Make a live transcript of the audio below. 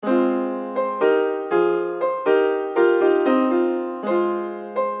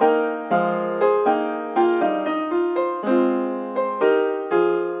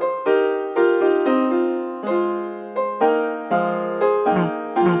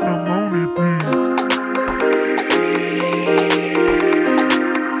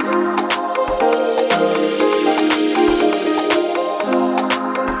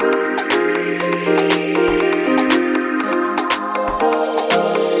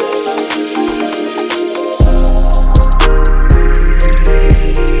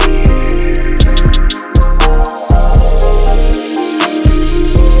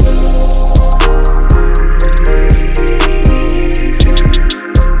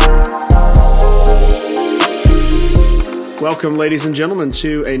Welcome, ladies and gentlemen,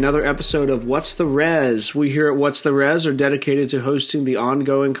 to another episode of What's the Res? We here at What's the Res are dedicated to hosting the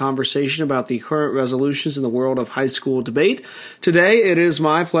ongoing conversation about the current resolutions in the world of high school debate. Today, it is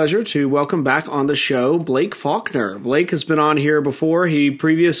my pleasure to welcome back on the show Blake Faulkner. Blake has been on here before. He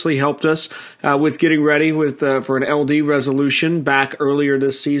previously helped us with getting ready for an LD resolution back earlier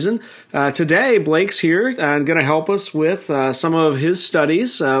this season. Today, Blake's here and going to help us with some of his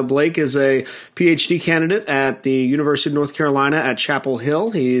studies. Blake is a PhD candidate at the University of North Carolina at Chapel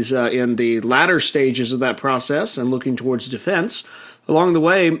Hill. He's in the latter stages of that process and looking towards defense. Along the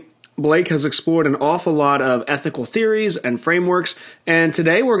way, Blake has explored an awful lot of ethical theories and frameworks, and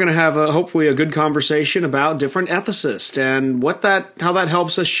today we're going to have hopefully a good conversation about different ethicists and how that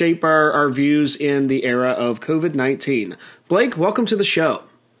helps us shape our views in the era of COVID-19. Blake, welcome to the show.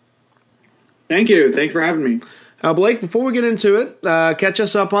 Thank you. Thanks for having me. Blake, before we get into it, catch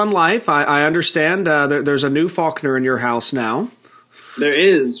us up on life. I understand there's a new Faulkner in your house now. There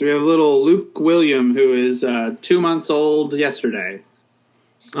is. We have little Luke William, who is 2 months old yesterday.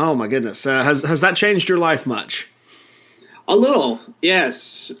 Oh, my goodness. Has that changed your life much? A little,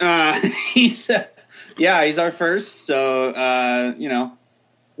 yes. He's our first. So,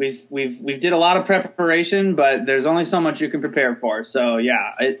 we've did a lot of preparation, but there's only so much you can prepare for. So,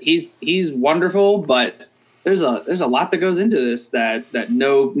 yeah, he's wonderful, but there's a lot that goes into this that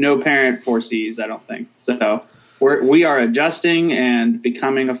no parent foresees, I don't think. So we are adjusting and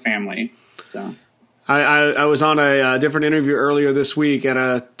becoming a family. So I was on a different interview earlier this week, and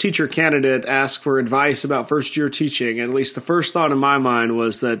a teacher candidate asked for advice about first-year teaching. And at least the first thought in my mind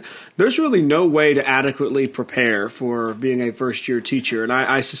was that there's really no way to adequately prepare for being a first-year teacher. And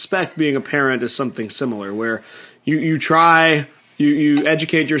I suspect being a parent is something similar, where you try. You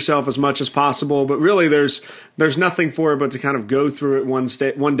educate yourself as much as possible, but really there's nothing for it but to kind of go through it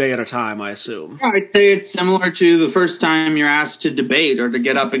one day at a time, I assume. Yeah, I'd say it's similar to the first time you're asked to debate or to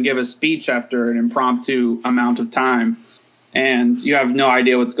get up and give a speech after an impromptu amount of time, and you have no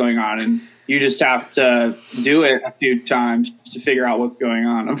idea what's going on, and you just have to do it a few times to figure out what's going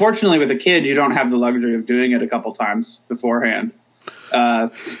on. Unfortunately, with a kid, you don't have the luxury of doing it a couple times beforehand.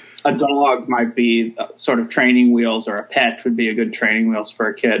 A dog might be sort of training wheels, or a pet would be a good training wheels for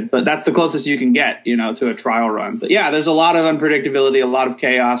a kid. But that's the closest you can get, to a trial run. But yeah, there's a lot of unpredictability, a lot of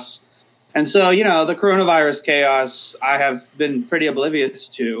chaos. And so, the coronavirus chaos, I have been pretty oblivious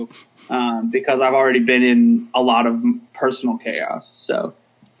to because I've already been in a lot of personal chaos. So.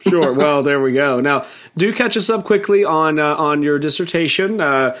 Sure. Well, there we go. Now, do catch us up quickly on your dissertation.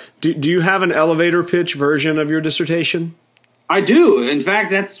 Do you have an elevator pitch version of your dissertation? I do. In fact,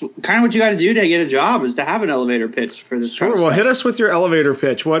 that's kind of what you got to do to get a job, is to have an elevator pitch for this. Sure. Well, hit us with your elevator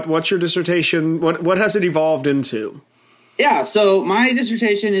pitch. What's your dissertation? What has it evolved into? Yeah. So my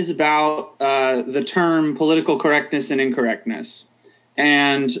dissertation is about the term political correctness and incorrectness.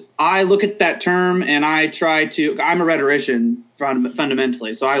 And I look at that term and I'm a rhetorician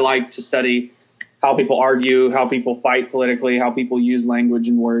fundamentally. So I like to study how people argue, how people fight politically, how people use language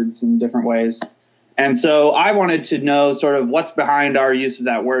and words in different ways. And so I wanted to know sort of what's behind our use of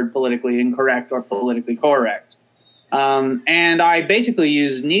that word politically incorrect or politically correct. And I basically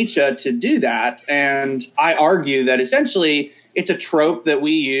use Nietzsche to do that. And I argue that essentially it's a trope that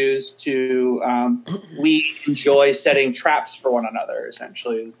we use we enjoy setting traps for one another,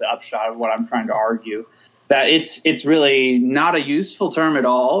 essentially, is the upshot of what I'm trying to argue. That it's really not a useful term at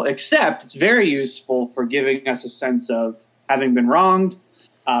all, except it's very useful for giving us a sense of having been wronged,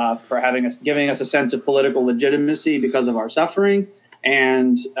 for giving us a sense of political legitimacy because of our suffering,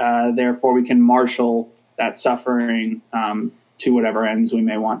 and therefore we can marshal that suffering to whatever ends we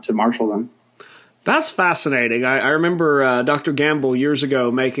may want to marshal them. That's fascinating. I remember Dr. Gamble years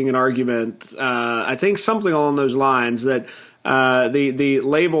ago making an argument, I think something along those lines, that the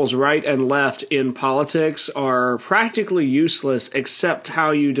labels right and left in politics are practically useless except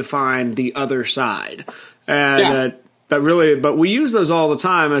how you define the other side. And But we use those all the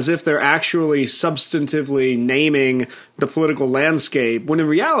time as if they're actually substantively naming the political landscape, when in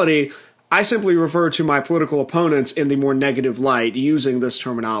reality, I simply refer to my political opponents in the more negative light using this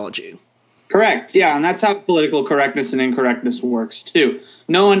terminology. Correct. Yeah, and that's how political correctness and incorrectness works, too.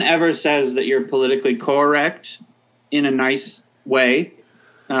 No one ever says that you're politically correct in a nice way.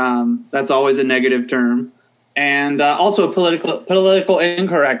 That's always a negative term. And also political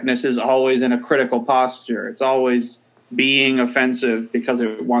incorrectness is always in a critical posture. It's always being offensive because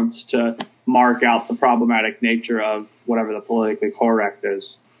it wants to mark out the problematic nature of whatever the politically correct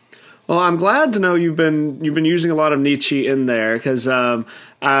is. Well, I'm glad to know you've been using a lot of Nietzsche in there, because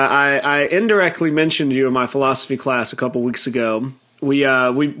I indirectly mentioned you in my philosophy class a couple weeks ago.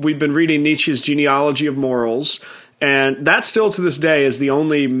 We've been reading Nietzsche's Genealogy of Morals, And that still to this day is the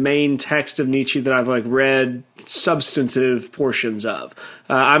only main text of Nietzsche that I've read substantive portions of.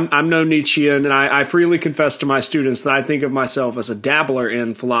 I'm no Nietzschean, and I freely confess to my students that I think of myself as a dabbler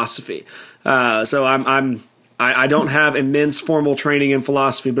in philosophy. So I don't have immense formal training in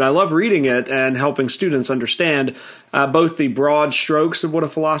philosophy, but I love reading it and helping students understand both the broad strokes of what a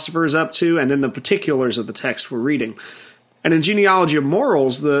philosopher is up to and then the particulars of the text we're reading. And in Genealogy of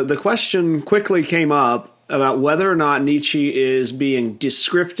Morals, the question quickly came up about whether or not Nietzsche is being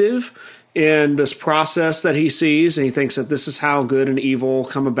descriptive in this process that he sees, and he thinks that this is how good and evil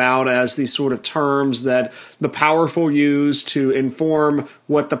come about as these sort of terms that the powerful use to inform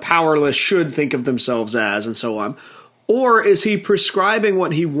what the powerless should think of themselves as, and so on. Or is he prescribing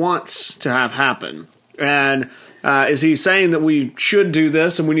what he wants to have happen? And is he saying that we should do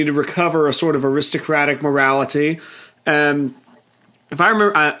this and we need to recover a sort of aristocratic morality? If I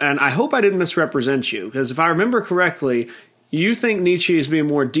remember, and I hope I didn't misrepresent you, because if I remember correctly, you think Nietzsche is being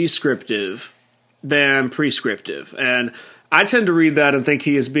more descriptive than prescriptive. And I tend to read that and think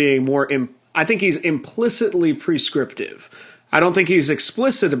he is being more, I think he's implicitly prescriptive. I don't think he's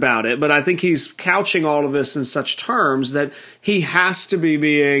explicit about it, but I think he's couching all of this in such terms that he has to be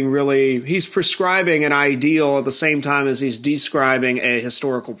being really, he's prescribing an ideal at the same time as he's describing a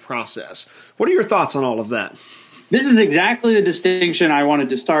historical process. What are your thoughts on all of that? This is exactly the distinction I wanted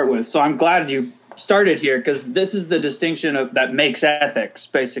to start with. So I'm glad you started here, because this is the distinction that makes ethics,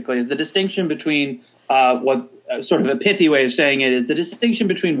 basically, is the distinction between what sort of a pithy way of saying it is the distinction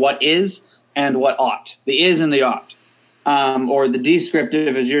between what is and what ought, the is and the ought. Or the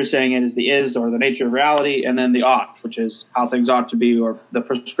descriptive, as you're saying it, is the is or the nature of reality, and then the ought, which is how things ought to be, or the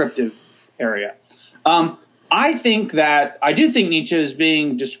prescriptive area. I do think Nietzsche is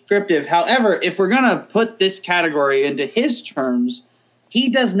being descriptive. However, if we're going to put this category into his terms, he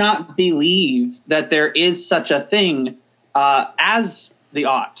does not believe that there is such a thing as the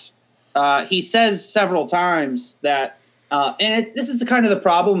ought. He says several times that, this is the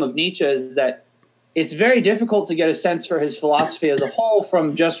problem of Nietzsche, is that it's very difficult to get a sense for his philosophy as a whole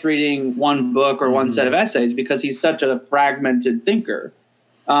from just reading one book or one set of essays, because he's such a fragmented thinker.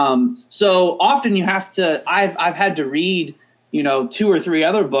 So often you have to, I've had to read, 2 or 3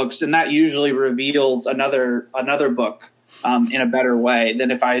 other books, and that usually reveals another book, in a better way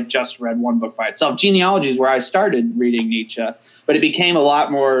than if I had just read one book by itself. Genealogy is where I started reading Nietzsche, but it became a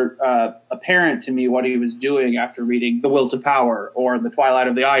lot more, apparent to me what he was doing after reading The Will to Power or The Twilight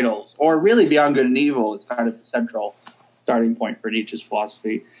of the Idols, or really Beyond Good and Evil is kind of the central starting point for Nietzsche's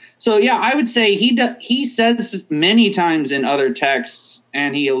philosophy. So yeah, I would say he says many times in other texts,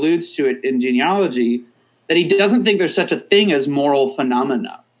 and he alludes to it in Genealogy, that he doesn't think there's such a thing as moral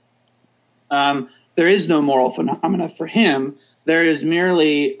phenomena. There is no moral phenomena for him. There is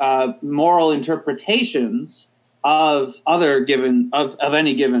merely moral interpretations of any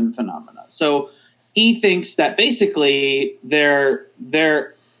given phenomena. So he thinks that basically their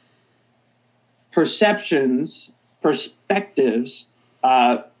perspectives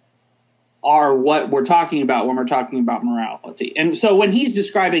are what we're talking about when we're talking about morality. And so when he's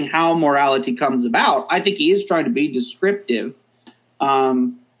describing how morality comes about, I think he is trying to be descriptive.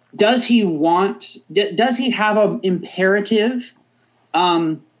 Does he have an imperative?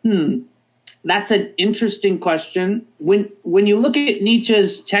 That's an interesting question. When you look at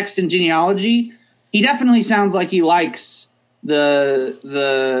Nietzsche's text in Genealogy, he definitely sounds like he likes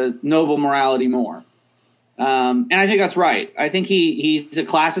the noble morality more. And I think that's right. I think he's a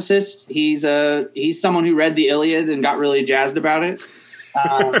classicist. He's someone who read the Iliad and got really jazzed about it.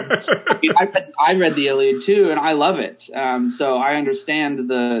 I read the Iliad too, and I love it. So I understand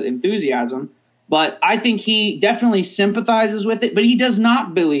the enthusiasm, but I think he definitely sympathizes with it, but he does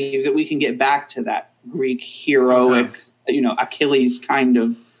not believe that we can get back to that Greek heroic, Achilles kind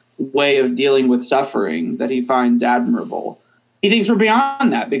of way of dealing with suffering that he finds admirable. He thinks we're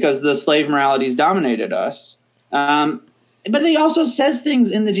beyond that because the slave moralities dominated us. But he also says things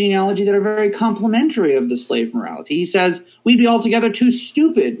in the Genealogy that are very complimentary of the slave morality. He says, we'd be altogether too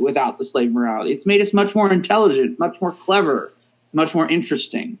stupid without the slave morality. It's made us much more intelligent, much more clever, much more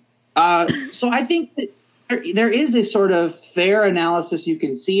interesting. So I think that there is a sort of fair analysis you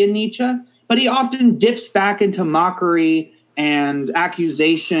can see in Nietzsche, but he often dips back into mockery and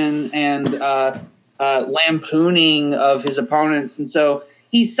accusation and lampooning of his opponents. And so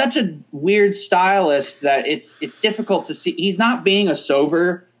he's such a weird stylist that it's difficult to see. He's not being a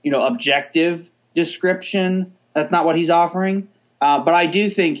sober, objective description. That's not what he's offering. But I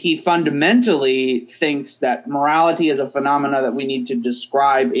do think he fundamentally thinks that morality is a phenomena that we need to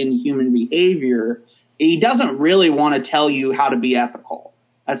describe in human behavior. He doesn't really want to tell you how to be ethical.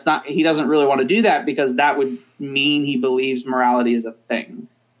 He doesn't really want to do that because that would mean he believes morality is a thing.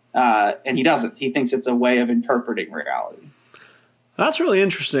 And he doesn't. He thinks it's a way of interpreting reality. That's really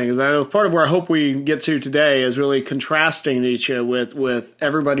interesting. Is I know part of where I hope we get to today is really contrasting Nietzsche with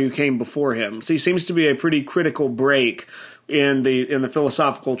everybody who came before him. So he seems to be a pretty critical break in the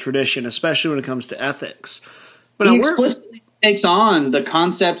philosophical tradition, especially when it comes to ethics. But he explicitly takes on the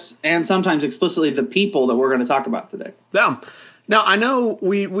concepts and sometimes explicitly the people that we're going to talk about today. Yeah. Now, I know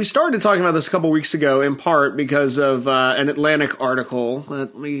we started talking about this a couple weeks ago in part because of an Atlantic article.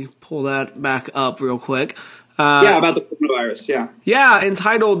 Let me pull that back up real quick. About the coronavirus, yeah. Yeah,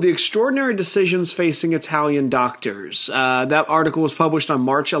 entitled The Extraordinary Decisions Facing Italian Doctors. That article was published on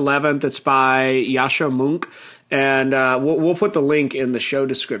March 11th. It's by Yascha Mounk, and we'll put the link in the show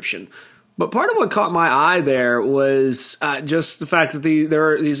description. But part of what caught my eye there was just the fact that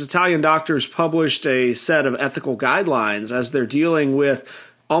these Italian doctors published a set of ethical guidelines as they're dealing with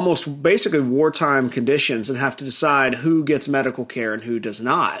almost basically wartime conditions and have to decide who gets medical care and who does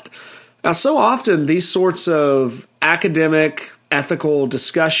not. Now, so often these sorts of academic, ethical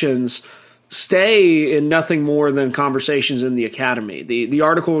discussions stay in nothing more than conversations in the academy. The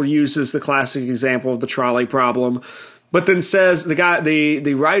article uses the classic example of the trolley problem, but then says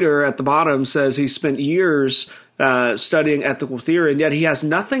the writer at the bottom says he spent years studying ethical theory, and yet he has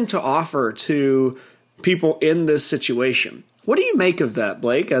nothing to offer to people in this situation. What do you make of that,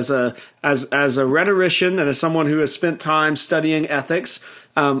 Blake? As a rhetorician and as someone who has spent time studying ethics,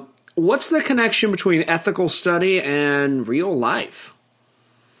 what's the connection between ethical study and real life?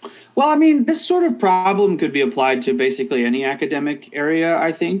 Well, I mean, this sort of problem could be applied to basically any academic area,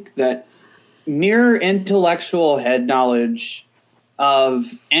 I think, that mere intellectual head knowledge of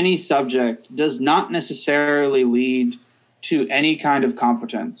any subject does not necessarily lead to any kind of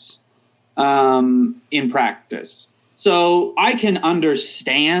competence in practice. So I can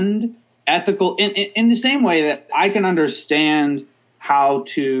understand ethical in the same way that I can understand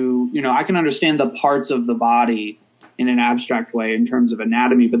I can understand the parts of the body in an abstract way in terms of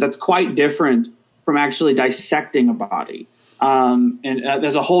anatomy, but that's quite different from actually dissecting a body.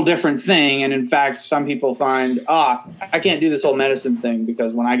 There's a whole different thing. And in fact, some people find, I can't do this whole medicine thing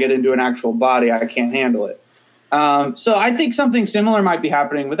because when I get into an actual body, I can't handle it. So I think something similar might be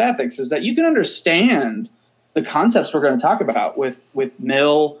happening with ethics, is that you can understand the concepts we're going to talk about with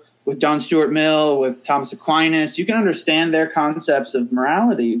Mill, with John Stuart Mill, with Thomas Aquinas. You can understand their concepts of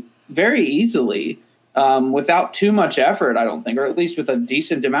morality very easily without too much effort, I don't think, or at least with a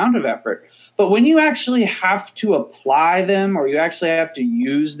decent amount of effort. But when you actually have to apply them, or you actually have to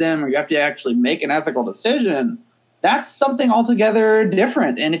use them, or you have to actually make an ethical decision, that's something altogether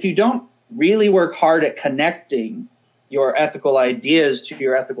different. And if you don't really work hard at connecting your ethical ideas to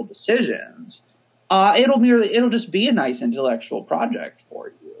your ethical decisions, it'll just be a nice intellectual project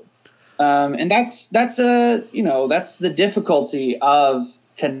for you. And that's the difficulty of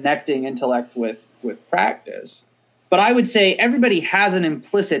connecting intellect with practice. But I would say everybody has an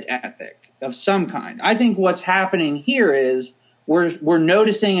implicit ethic of some kind. I think what's happening here is we're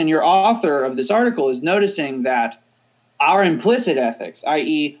noticing, and your author of this article is noticing, that our implicit ethics,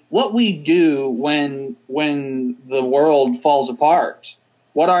 i.e. what we do when the world falls apart,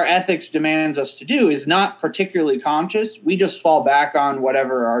 what our ethics demands us to do, is not particularly conscious. We just fall back on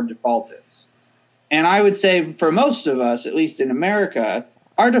whatever our default is. And I would say for most of us, at least in America,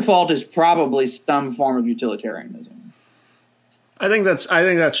 our default is probably some form of utilitarianism. I think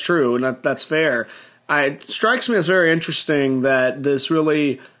that's true, and that's fair. It strikes me as very interesting that this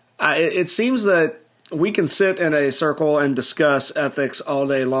really it seems that we can sit in a circle and discuss ethics all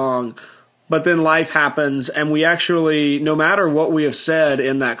day long, but then life happens, and we actually, no matter what we have said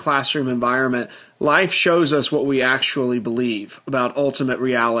in that classroom environment, life shows us what we actually believe about ultimate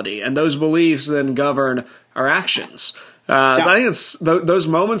reality, and those beliefs then govern our actions. I think those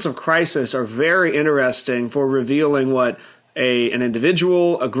moments of crisis are very interesting for revealing what an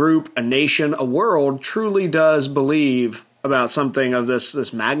individual, a group, a nation, a world truly does believe about something of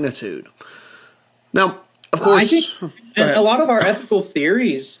this magnitude. Now, of course, I think a lot of our ethical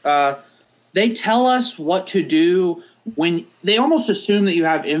theories, they tell us what to do when they almost assume that you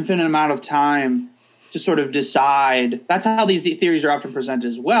have infinite amount of time to sort of decide. That's how these theories are often presented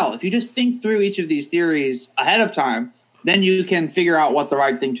as well. If you just think through each of these theories ahead of time, then you can figure out what the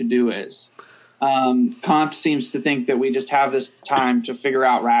right thing to do is. Kant seems to think that we just have this time to figure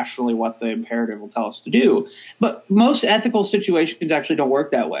out rationally what the imperative will tell us to do. But most ethical situations actually don't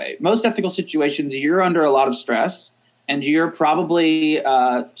work that way. Most ethical situations, you're under a lot of stress, and you're probably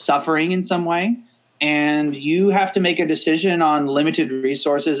suffering in some way. and you have to make a decision on limited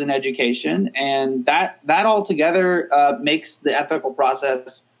resources in education, and that altogether makes the ethical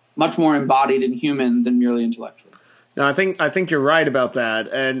process much more embodied and human than merely intellectual. No, I think you're right about that.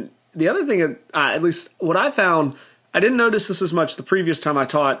 And the other thing, at least what I found, I didn't notice this as much the previous time I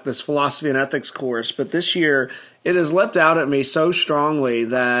taught this philosophy and ethics course, but this year it has leapt out at me so strongly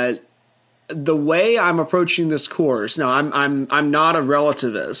that the way I'm approaching this course, now I'm not a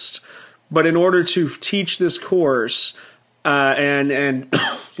relativist, but in order to teach this course and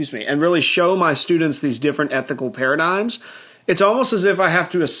excuse me, and really show my students these different ethical paradigms, it's almost as if I have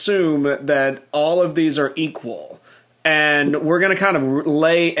to assume that all of these are equal. And we're going to kind of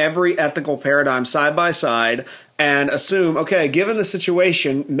lay every ethical paradigm side by side and assume, okay, given the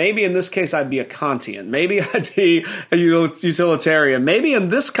situation, maybe in this case I'd be a Kantian. Maybe I'd be a utilitarian. Maybe in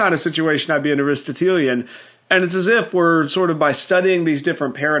this kind of situation I'd be an Aristotelian. And it's as if we're sort of, by studying these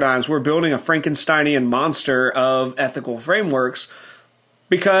different paradigms, we're building a Frankensteinian monster of ethical frameworks,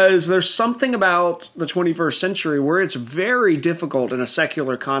 because there's something about the 21st century where it's very difficult in a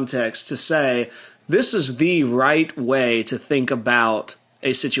secular context to say, this is the right way to think about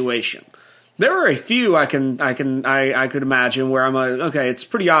a situation. There are a few I could imagine where I'm like, okay, it's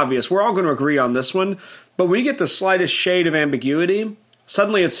pretty obvious. We're all going to agree on this one. But when you get the slightest shade of ambiguity,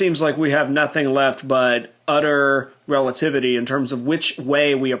 suddenly it seems like we have nothing left but utter relativity in terms of which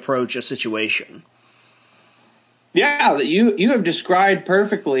way we approach a situation. Yeah, you have described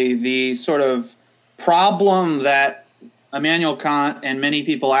perfectly the sort of problem that Immanuel Kant and many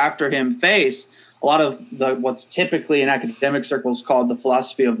people after him face. A lot of what's typically in academic circles called the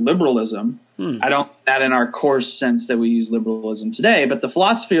philosophy of liberalism. I don't mean that in our coarse sense that we use liberalism today, but the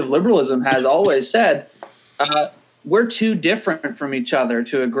philosophy of liberalism has always said we're too different from each other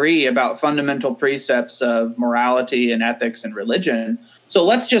to agree about fundamental precepts of morality and ethics and religion. So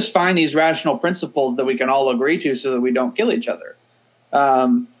let's just find these rational principles that we can all agree to so that we don't kill each other.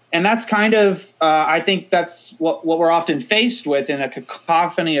 And that's kind of, I think that's what we're often faced with in a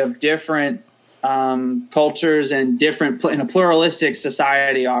cacophony of different cultures and in a pluralistic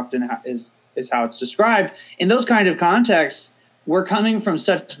society often is how it's described. In those kind of contexts, we're coming from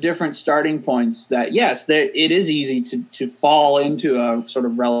such different starting points that, yes, it is easy to fall into a sort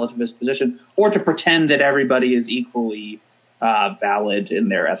of relativist position or to pretend that everybody is equally valid in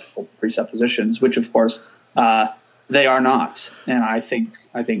their ethical presuppositions, which, of course, they are not. And I think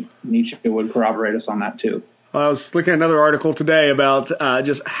Nietzsche would corroborate us on that, too. I was looking at another article today about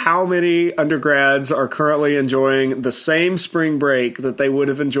just how many undergrads are currently enjoying the same spring break that they would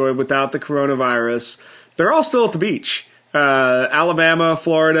have enjoyed without the coronavirus. They're all still at the beach. Alabama,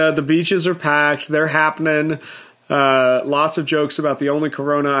 Florida, the beaches are packed. They're happening. Lots of jokes about the only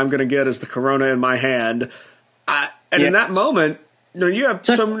corona I'm going to get is the corona in my hand. In that moment, you have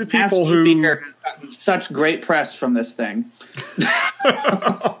so many people who have gotten such great press from this thing.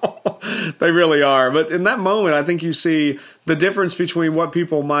 They really are. But in that moment, I think you see the difference between what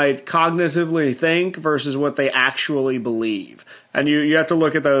people might cognitively think versus what they actually believe. And you have to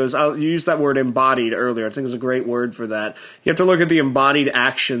look at those. You used that word embodied earlier. I think it's a great word for that. You have to look at the embodied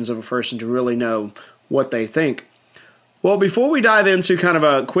actions of a person to really know what they think. Well, before we dive into kind of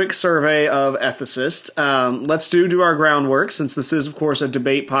a quick survey of ethicists, let's do our groundwork, since this is, of course, a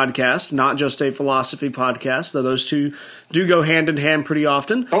debate podcast, not just a philosophy podcast, though those two do go hand in hand pretty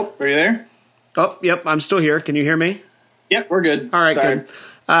often. Oh, are you there? Oh, yep, I'm still here. Can you hear me? Yep, we're good. All right,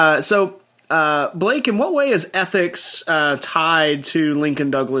 good. So, Blake, in what way is ethics tied to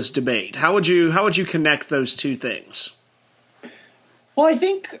Lincoln-Douglas debate? How would you connect those two things? Well, I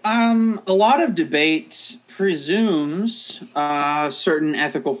think a lot of debate presumes certain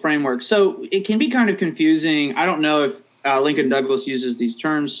ethical frameworks. So it can be kind of confusing. I don't know if Lincoln Douglas uses these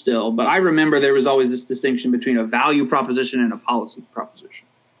terms still, but I remember there was always this distinction between a value proposition and a policy proposition.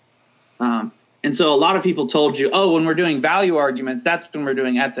 And so a lot of people told you, oh, when we're doing value arguments, that's when we're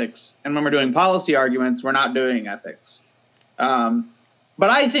doing ethics. And when we're doing policy arguments, we're not doing ethics. But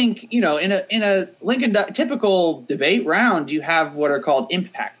I think, in a Lincoln typical debate round, you have what are called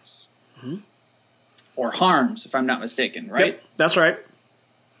impacts. Mm-hmm. Or harms, if I'm not mistaken, right? Yep, that's right.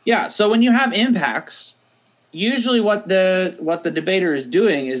 Yeah, so when you have impacts, usually what the debater is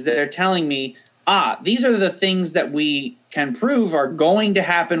doing is they're telling me, these are the things that we can prove are going to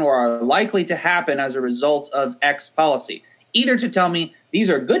happen or are likely to happen as a result of X policy. Either to tell me these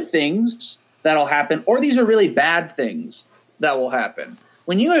are good things that'll happen or these are really bad things that will happen.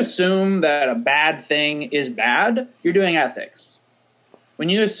 When you assume that a bad thing is bad, you're doing ethics. When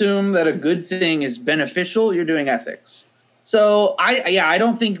you assume that a good thing is beneficial, you're doing ethics. So I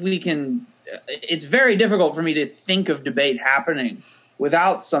don't think we can. It's very difficult for me to think of debate happening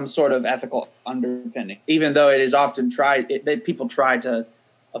without some sort of ethical underpinning, even though it is often people try to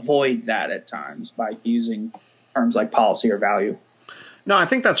avoid that at times by using terms like policy or value. No, I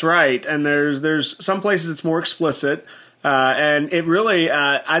think that's right. And there's some places it's more explicit. And it really,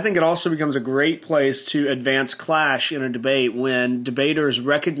 I think it also becomes a great place to advance clash in a debate when debaters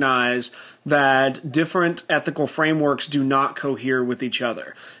recognize that different ethical frameworks do not cohere with each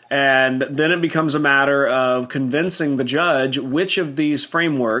other. And then it becomes a matter of convincing the judge which of these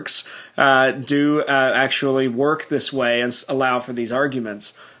frameworks do actually work this way and allow for these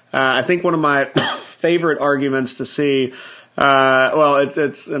arguments. I think one of my favorite arguments to see,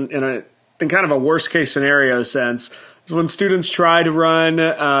 it's in kind of a worst case scenario sense, is when students try to run,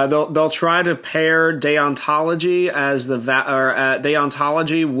 they'll try to pair deontology as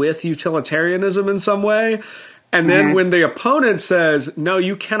deontology with utilitarianism in some way. And then when the opponent says, no,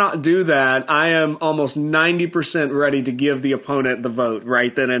 you cannot do that, I am almost 90% ready to give the opponent the vote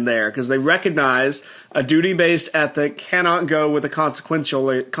right then and there, because they recognize a duty-based ethic cannot go with a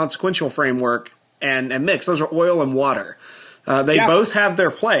consequential framework and mix. Those are oil and water. They both have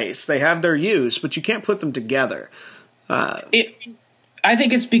their place. They have their use, but you can't put them together. I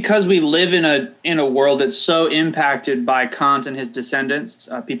think it's because we live in a world that's so impacted by Kant and his descendants.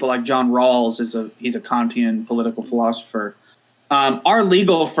 People like John Rawls he's a Kantian political philosopher. Our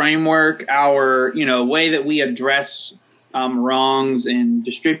legal framework, our way that we address wrongs in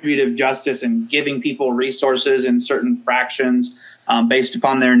distributive justice and giving people resources in certain fractions based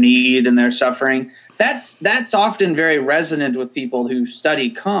upon their need and their suffering, that's often very resonant with people who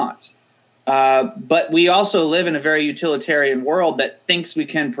study Kant. But we also live in a very utilitarian world that thinks we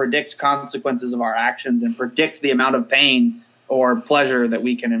can predict consequences of our actions and predict the amount of pain or pleasure that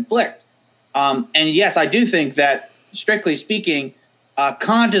we can inflict. And yes, I do think that, strictly speaking,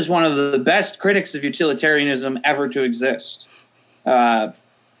 Kant is one of the best critics of utilitarianism ever to exist.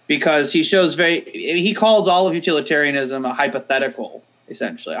 Because he calls all of utilitarianism a hypothetical,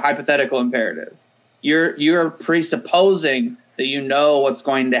 essentially, a hypothetical imperative. You're presupposing that you know what's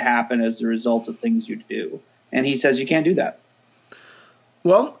going to happen as a result of things you do. And he says you can't do that.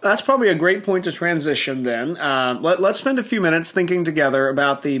 Well, that's probably a great point to transition then. Let's spend a few minutes thinking together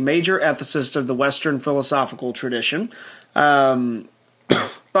about the major ethicists of the Western philosophical tradition.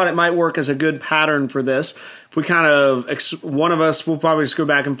 Thought it might work as a good pattern for this. If we kind of, one of us will probably just go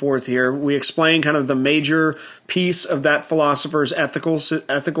back and forth here. We explain kind of the major piece of that philosopher's ethical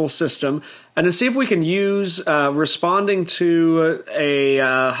system, and to see if we can use responding to a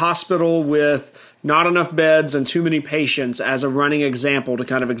hospital with not enough beds and too many patients as a running example to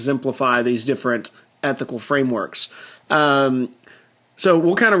kind of exemplify these different ethical frameworks. So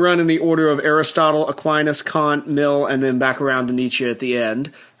we'll kind of run in the order of Aristotle, Aquinas, Kant, Mill, and then back around to Nietzsche at the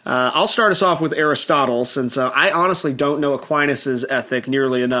end. I'll start us off with Aristotle, since I honestly don't know Aquinas' ethic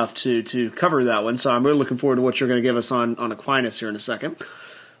nearly enough to cover that one. So I'm really looking forward to what you're going to give us on Aquinas here in a second.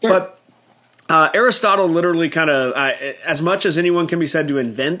 Sure. But Aristotle literally kind of, as much as anyone can be said to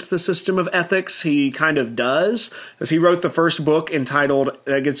invent the system of ethics, he kind of does, as he wrote the first book entitled,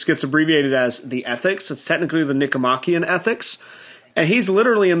 gets abbreviated as the Ethics. It's technically the Nicomachean Ethics. And he's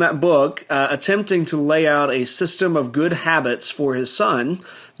literally in that book attempting to lay out a system of good habits for his son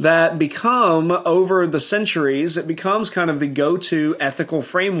that become, over the centuries, it becomes kind of the go-to ethical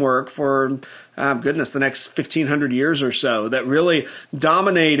framework for, the next 1,500 years or so, that really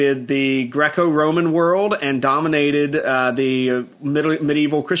dominated the Greco-Roman world and dominated the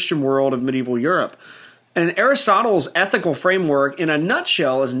medieval Christian world of medieval Europe. And Aristotle's ethical framework, in a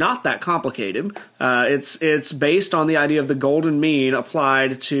nutshell, is not that complicated. It's based on the idea of the golden mean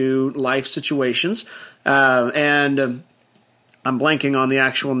applied to life situations. And I'm blanking on the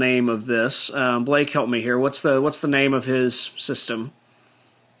actual name of this. Blake, help me here. What's the name of his system?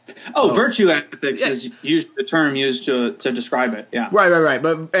 Virtue ethics is the term used to describe it. Yeah. Right.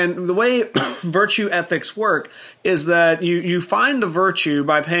 And the way virtue ethics work is that you find the virtue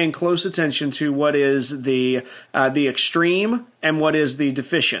by paying close attention to what is the extreme and what is the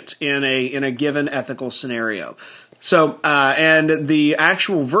deficient in a given ethical scenario. So, and the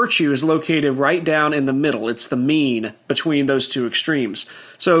actual virtue is located right down in the middle. It's the mean between those two extremes.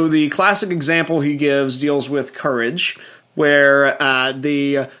 So the classic example he gives deals with courage, where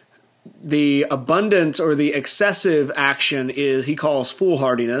the abundant or the excessive action is, he calls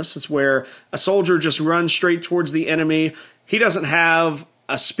foolhardiness. It's where a soldier just runs straight towards the enemy. He doesn't have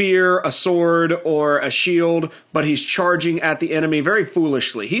a spear, a sword, or a shield, but he's charging at the enemy very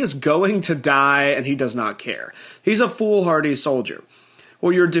foolishly. He is going to die, and he does not care. He's a foolhardy soldier.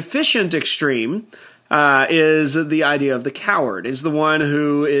 Well, your deficient extreme is the idea of the coward, is the one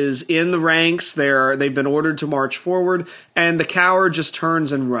who is in the ranks. They've been ordered to march forward, and the coward just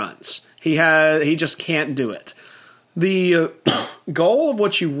turns and runs. He just can't do it. The goal of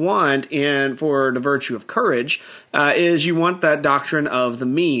what you want for the virtue of courage is you want that doctrine of the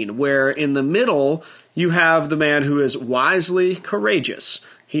mean, where in the middle you have the man who is wisely courageous.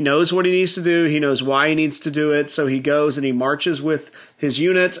 He knows what he needs to do. He knows why he needs to do it. So he goes and he marches with his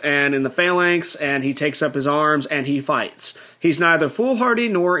unit and in the phalanx, and he takes up his arms and he fights. He's neither foolhardy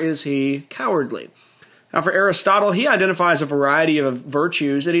nor is he cowardly. Now, for Aristotle, he identifies a variety of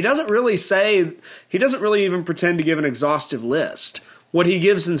virtues, and he doesn't really even pretend to give an exhaustive list. What he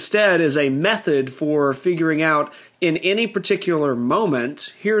gives instead is a method for figuring out in any particular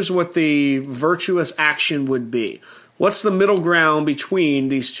moment, here's what the virtuous action would be. What's the middle ground between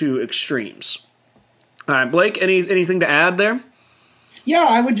these two extremes? All right, Blake, anything to add there? Yeah,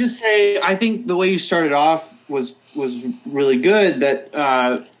 I would just say I think the way you started off was really good,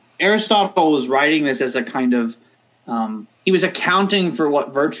 that Aristotle was writing this as a kind of he was accounting for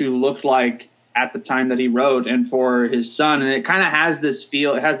what virtue looked like at the time that he wrote and for his son. And it kind of has this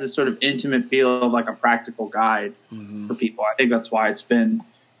feel, it has this sort of intimate feel of like a practical guide for people. I think that's why it's been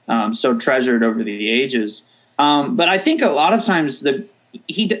so treasured over the ages. But I think a lot of times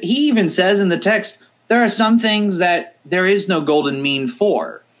he even says in the text, there are some things that there is no golden mean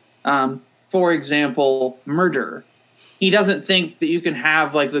for. For example, murder. He doesn't think that you can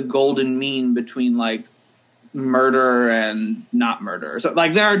have like the golden mean between like murder and not murder. So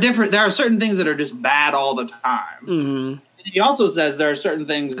like there are certain things that are just bad all the time. Mm-hmm. He also says there are certain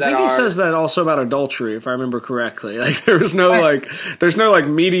things that he says that also about adultery, if I remember correctly. Like there's no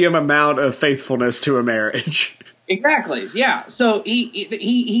medium amount of faithfulness to a marriage. Exactly. Yeah. So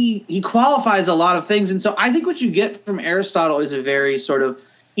he qualifies a lot of things, and so I think what you get from Aristotle is a very sort of,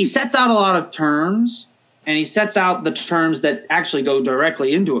 he sets out a lot of terms, and he sets out the terms that actually go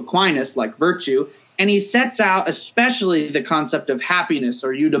directly into Aquinas, like virtue, and he sets out especially the concept of happiness,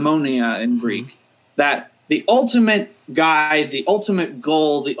 or eudaimonia in Greek, that the ultimate guide, the ultimate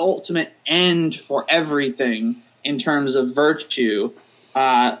goal, the ultimate end for everything in terms of virtue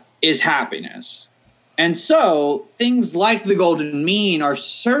is happiness. And so things like the golden mean are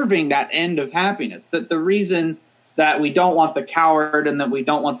serving that end of happiness. That the reason that we don't want the coward and that we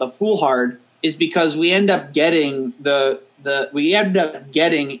don't want the foolhard is because we end up getting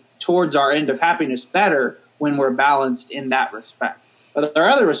towards our end of happiness better when we're balanced in that respect. But there are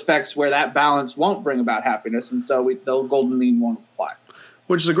other respects where that balance won't bring about happiness, and so the golden mean won't apply.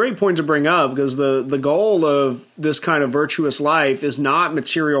 Which is a great point to bring up, because the goal of this kind of virtuous life is not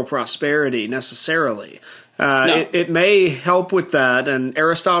material prosperity necessarily. No. It may help with that, and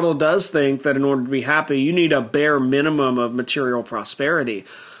Aristotle does think that in order to be happy, you need a bare minimum of material prosperity.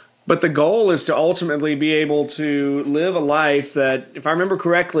 But the goal is to ultimately be able to live a life that, if I remember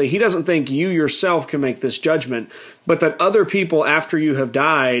correctly, he doesn't think you yourself can make this judgment, but that other people after you have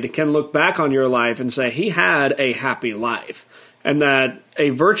died can look back on your life and say, he had a happy life. And that a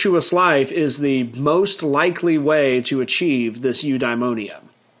virtuous life is the most likely way to achieve this eudaimonia.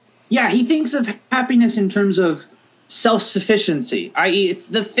 Yeah, he thinks of happiness in terms of self-sufficiency, i.e. it's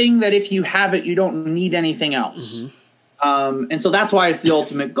the thing that if you have it, you don't need anything else. Mm-hmm. And so that's why it's the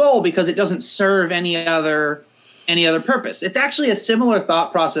ultimate goal, because it doesn't serve any other purpose. It's actually a similar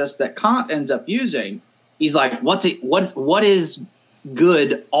thought process that Kant ends up using. He's like, what is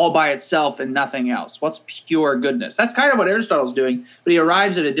good all by itself and nothing else? What's pure goodness? That's kind of what Aristotle's doing, but he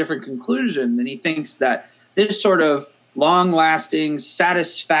arrives at a different conclusion, and he thinks that this sort of long-lasting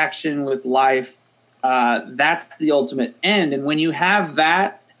satisfaction with life, that's the ultimate end. And when you have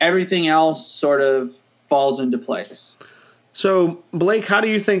that, everything else sort of falls into place. So, Blake, how do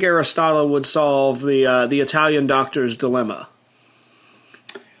you think Aristotle would solve the Italian doctor's dilemma?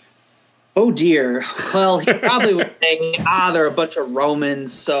 Oh, dear. Well, he probably would say, they're a bunch of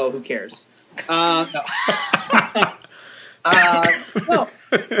Romans, so who cares? No. No,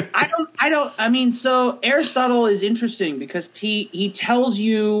 so Aristotle is interesting because he tells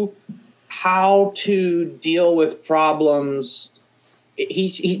you how to deal with problems.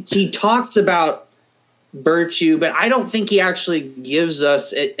 He talks about virtue, but I don't think he actually gives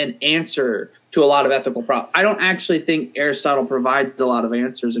us an answer to a lot of ethical problems. I don't actually think Aristotle provides a lot of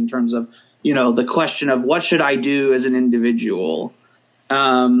answers in terms of, the question of what should I do as an individual.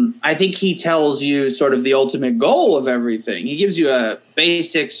 I think he tells you sort of the ultimate goal of everything. He gives you a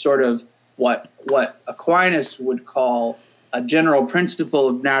basic sort of what Aquinas would call a general principle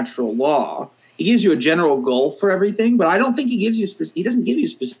of natural law. He gives you a general goal for everything, but I don't think he doesn't give you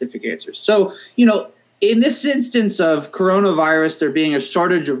specific answers. So, in this instance of coronavirus, there being a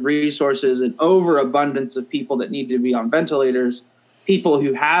shortage of resources and overabundance of people that need to be on ventilators, people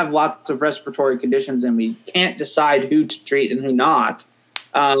who have lots of respiratory conditions, and we can't decide who to treat and who not.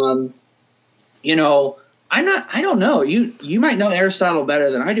 I don't know. You might know Aristotle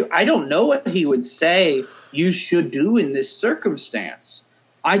better than I do. I don't know what he would say you should do in this circumstance.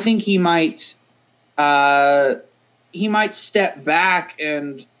 I think he might step back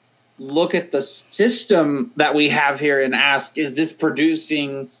and look at the system that we have here and ask, is this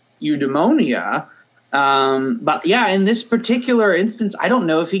producing eudaimonia? But yeah, in this particular instance, I don't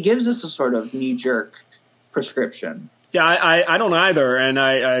know if he gives us a sort of knee-jerk prescription. Yeah, I don't either. And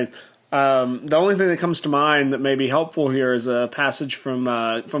the only thing that comes to mind that may be helpful here is a passage from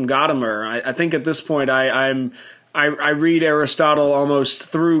Gadamer. I think at this point I read Aristotle almost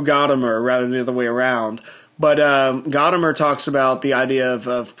through Gadamer rather than the other way around. But Gadamer talks about the idea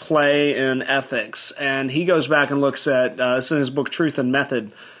of play in ethics, and he goes back and looks at this in his book Truth and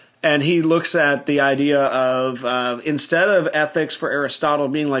Method, and he looks at the idea of instead of ethics for Aristotle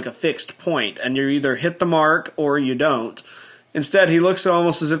being like a fixed point, and you either hit the mark or you don't. Instead, he looks at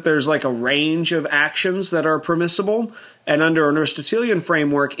almost as if there's like a range of actions that are permissible, and under an Aristotelian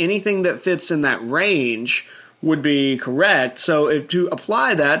framework, anything that fits in that range would be correct. So if to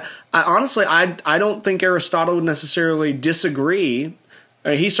apply that, I don't think Aristotle would necessarily disagree.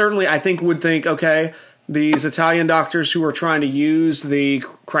 He certainly, I think, would think, okay, these Italian doctors who are trying to use the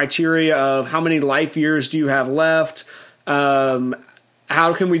criteria of how many life years do you have left,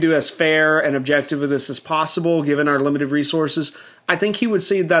 how can we do as fair and objective of this as possible given our limited resources? I think he would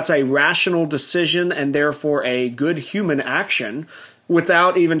see that's a rational decision and therefore a good human action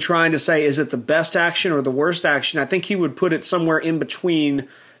without even trying to say, is it the best action or the worst action? I think he would put it somewhere in between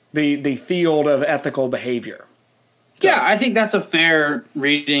the field of ethical behavior. Yeah, I think that's a fair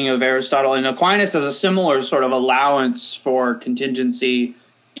reading of Aristotle. And Aquinas has a similar sort of allowance for contingency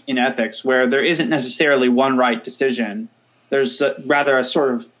in ethics where there isn't necessarily one right decision. There's rather a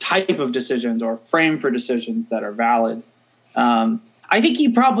sort of type of decisions or frame for decisions that are valid. I think he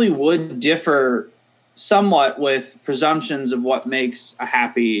probably would differ somewhat with presumptions of what makes a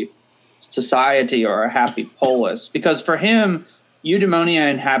happy society or a happy polis, because for him,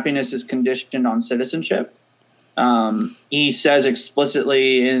 eudaimonia and happiness is conditioned on citizenship. He says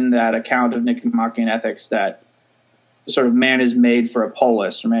explicitly in that account of Nicomachean Ethics that sort of man is made for a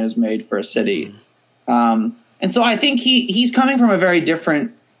polis, or man is made for a city. And so I think he's coming from a very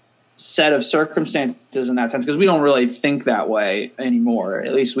different set of circumstances in that sense, because we don't really think that way anymore.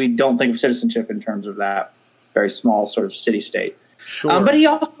 At least we don't think of citizenship in terms of that very small sort of city-state. Sure. But he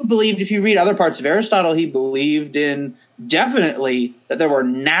also believed, if you read other parts of Aristotle, he believed in definitely that there were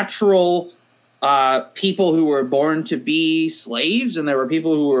natural people who were born to be slaves, and there were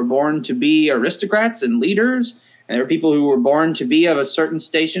people who were born to be aristocrats and leaders, and there were people who were born to be of a certain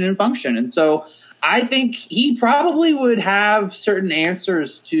station and function. And so I think he probably would have certain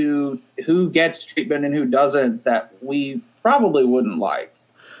answers to who gets treatment and who doesn't that we probably wouldn't like.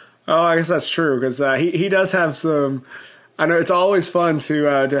 Oh, I guess that's true, because he does have some. I know it's always fun to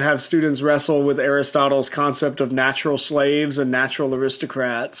have students wrestle with Aristotle's concept of natural slaves and natural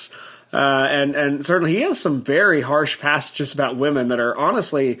aristocrats. And certainly he has some very harsh passages about women that are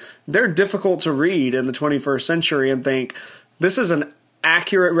honestly, they're difficult to read in the 21st century and think this is an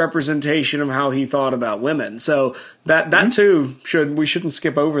accurate representation of how he thought about women. So that too we shouldn't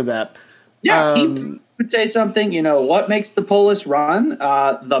skip over that. Yeah, he would say something, what makes the polis run?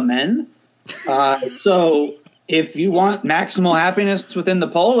 The men. So if you want maximal happiness within the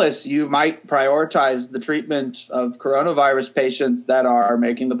polis, you might prioritize the treatment of coronavirus patients that are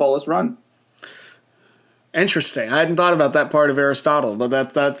making the polis run. Interesting. I hadn't thought about that part of Aristotle,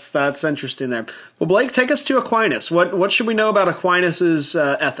 but that's interesting there. Well, Blake, take us to Aquinas. What should we know about Aquinas's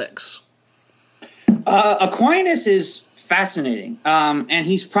ethics? Aquinas is fascinating, and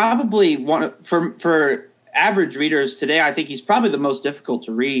he's probably for average readers today. I think he's probably the most difficult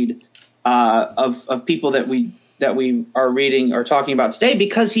to read of people that we are reading or talking about today,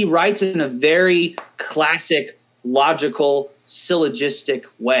 because he writes in a very classic, logical, syllogistic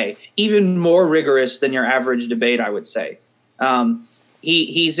way, even more rigorous than your average debate, I would say.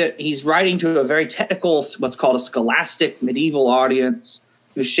 He's writing to a very technical, what's called a scholastic medieval audience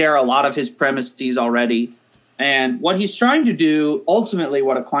who share a lot of his premises already. And what he's trying to do, ultimately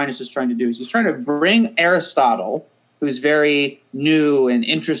what Aquinas is trying to do, is he's trying to bring Aristotle, who's very new and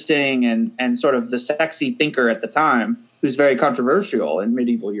interesting and sort of the sexy thinker at the time, who's very controversial in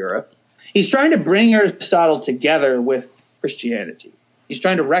medieval Europe. He's trying to bring Aristotle together with Christianity. He's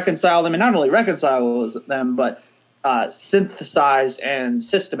trying to reconcile them, and not only reconcile them, but synthesize and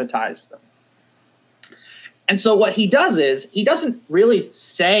systematize them. And so what he does is he doesn't really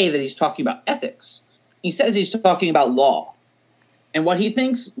say that he's talking about ethics. He says he's talking about law. And what he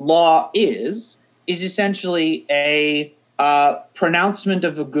thinks law is essentially a pronouncement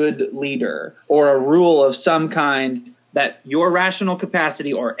of a good leader or a rule of some kind that your rational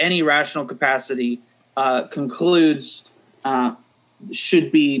capacity or any rational capacity concludes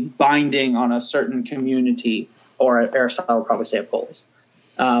should be binding on a certain community, or Aristotle would probably say a polis.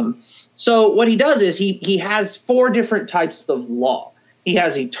 So what he does is he has four different types of law. He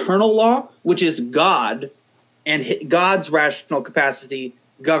has eternal law, which is God and God's rational capacity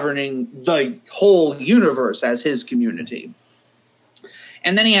governing the whole universe as his community.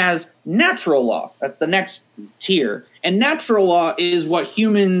 And then he has natural law. That's the next tier. And natural law is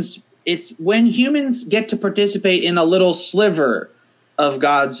it's when humans get to participate in a little sliver of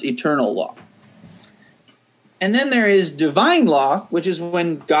God's eternal law. And then there is divine law, which is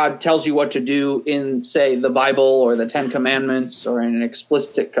when God tells you what to do in, say, the Bible or the Ten Commandments or in an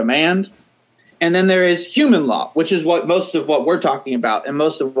explicit command. And then there is human law, which is what most of what we're talking about and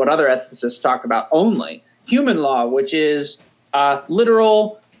most of what other ethicists talk about only. Human law, which is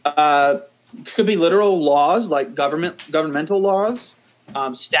literal, could be literal laws like governmental laws,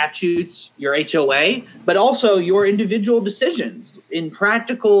 statutes, your HOA, but also your individual decisions in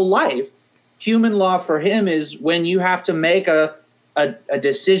practical life. Human law for him is when you have to make a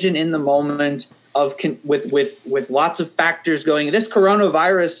decision in the moment with lots of factors going. This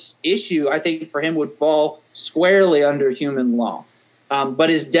coronavirus issue, I think, for him would fall squarely under human law, but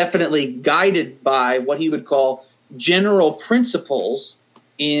is definitely guided by what he would call general principles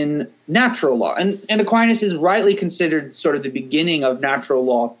in natural law. And Aquinas is rightly considered sort of the beginning of natural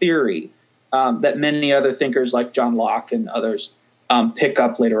law theory that many other thinkers like John Locke and others pick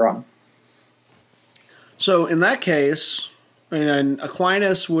up later on. So in that case, and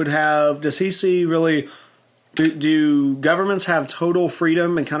Aquinas would have, does he see really, do governments have total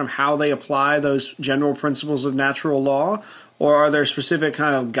freedom in kind of how they apply those general principles of natural law? Or are there specific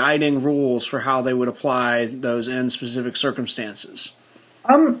kind of guiding rules for how they would apply those in specific circumstances?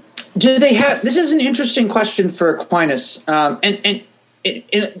 Do they have? This is an interesting question for Aquinas, and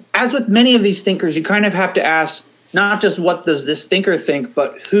as with many of these thinkers, you kind of have to ask not just what does this thinker think,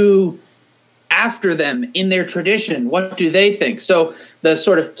 but who after them in their tradition, what do they think? So the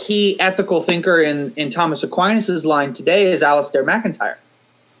sort of key ethical thinker in Thomas Aquinas's line today is Alasdair MacIntyre.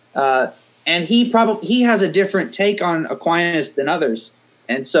 And he has a different take on Aquinas than others.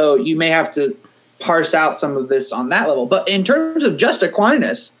 And so you may have to parse out some of this on that level. But in terms of just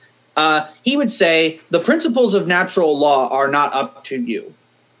Aquinas, he would say the principles of natural law are not up to you.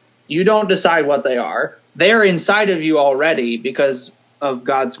 You don't decide what they are. They're inside of you already because of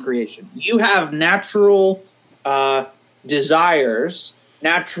God's creation. You have natural desires,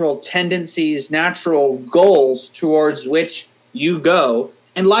 natural tendencies, natural goals towards which you go.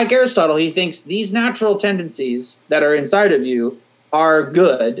 And like Aristotle, he thinks these natural tendencies that are inside of you are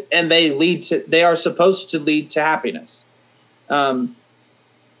good, and they are supposed to lead to happiness. And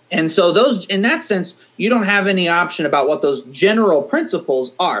so those, in that sense, you don't have any option about what those general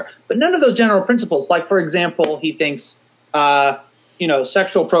principles are. But none of those general principles, like for example, he thinks,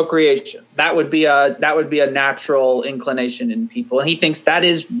 sexual procreation, that would be a natural inclination in people, and he thinks that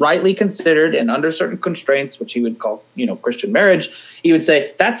is rightly considered, and under certain constraints, which he would call, Christian marriage, he would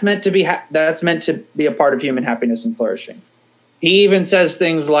say that's meant to be a part of human happiness and flourishing. He even says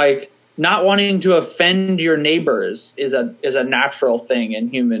things like not wanting to offend your neighbors is a natural thing in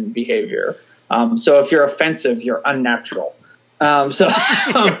human behavior. So if you're offensive, you're unnatural. There's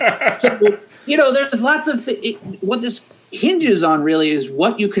lots of what this hinges on really is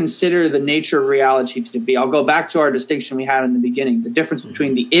what you consider the nature of reality to be. I'll go back to our distinction we had in the beginning, the difference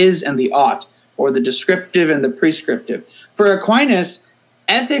between the is and the ought, or the descriptive and the prescriptive. For Aquinas,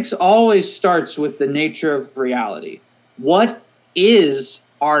 ethics always starts with the nature of reality. What is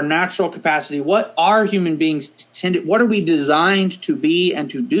our natural capacity? What are human beings tended? What are we designed to be and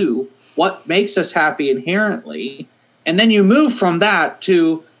to do? What makes us happy inherently? And then you move from that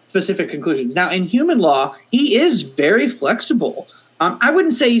to specific conclusions. Now, in human law, he is very flexible. I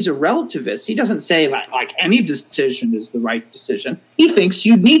wouldn't say he's a relativist. He doesn't say like any decision is the right decision. He thinks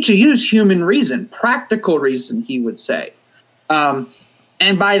you need to use human reason, practical reason, he would say.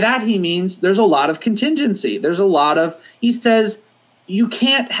 And by that he means there's a lot of contingency. He says you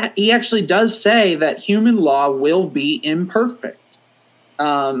can't, he actually does say that human law will be imperfect.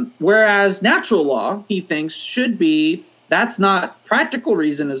 Whereas natural law, he thinks, that's not practical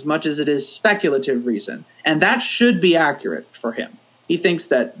reason as much as it is speculative reason. And that should be accurate for him. He thinks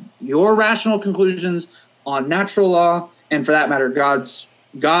that your rational conclusions on natural law, and for that matter, God's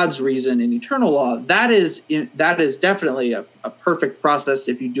God's reason in eternal law, that is definitely a perfect process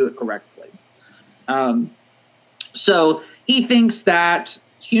if you do it correctly. So he thinks that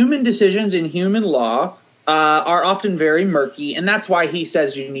human decisions in human law are often very murky, and that's why he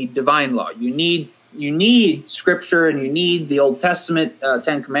says you need divine law. You need Scripture, and you need the Old Testament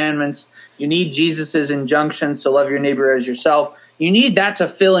 10 Commandments. You need Jesus's injunctions to love your neighbor as yourself. You need that to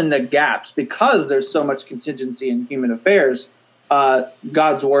fill in the gaps because there's so much contingency in human affairs.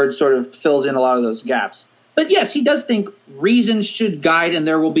 God's word sort of fills in a lot of those gaps. But yes, he does think reason should guide, and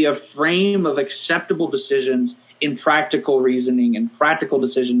there will be a frame of acceptable decisions in practical reasoning and practical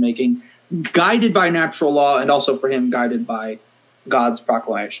decision-making, guided by natural law, and also for him guided by God's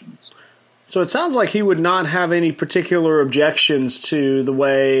proclamations. So it sounds like he would not have any particular objections to the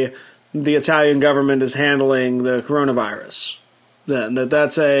way the Italian government is handling the coronavirus.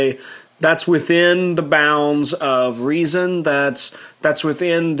 That's within the bounds of reason. That's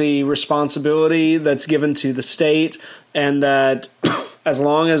within the responsibility that's given to the state, and that as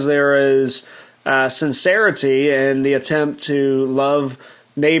long as there is sincerity and the attempt to love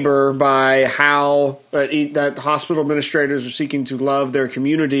neighbor by how that hospital administrators are seeking to love their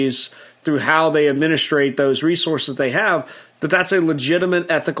communities through how they administrate those resources they have, that's a legitimate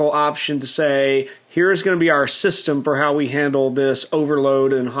ethical option to say, here's going to be our system for how we handle this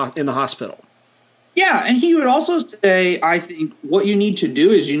overload in the hospital. Yeah, and he would also say, I think what you need to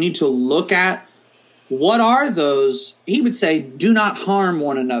do is you need to look at what are those, he would say, do not harm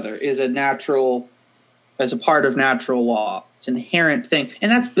one another is as a part of natural law. It's an inherent thing.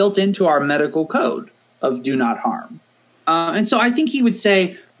 And that's built into our medical code of do not harm. And so I think he would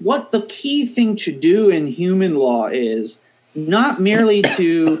say what the key thing to do in human law is not merely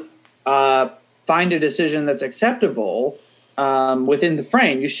to find a decision that's acceptable within the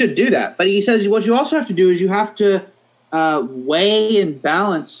frame. You should do that. But he says what you also have to do is you have to weigh and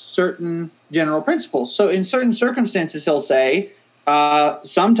balance certain general principles. So in certain circumstances, he'll say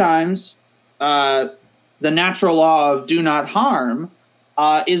sometimes the natural law of do not harm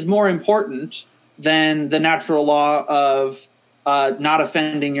is more important than the natural law of not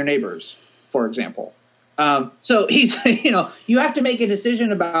offending your neighbors, for example. So he's, you have to make a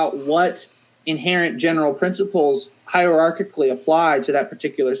decision about what inherent general principles hierarchically apply to that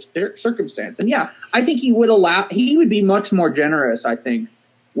particular circumstance. And yeah, I think he would be much more generous, I think,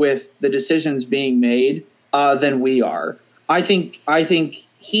 with the decisions being made than we are. I think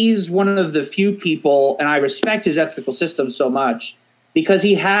he's one of the few people, and I respect his ethical system so much because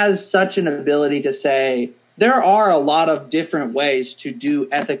he has such an ability to say there are a lot of different ways to do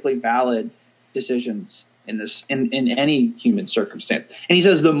ethically valid decisions in any human circumstance. And he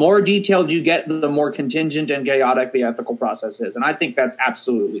says the more detailed you get, the more contingent and chaotic the ethical process is. And I think that's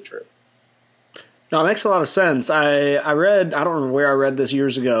absolutely true. No, it makes a lot of sense. I don't remember where I read this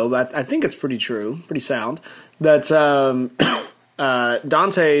years ago, but I think it's pretty true, pretty sound, that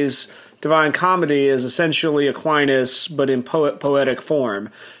Dante's Divine Comedy is essentially Aquinas, but in poetic form.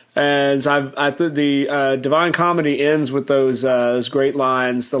 And the Divine Comedy ends with those great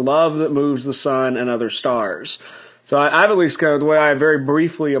lines, the love that moves the sun and other stars. So I've at least kind of the way I very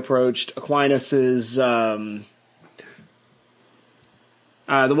briefly approached Aquinas's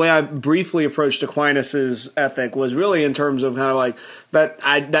ethic was really in terms of kind of like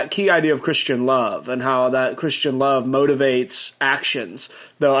that key idea of Christian love and how that Christian love motivates actions.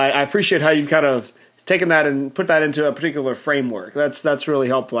 Though I appreciate how you've kind of taken that and put that into a particular framework. That's really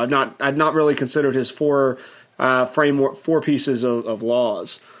helpful. I'd not really considered his four pieces of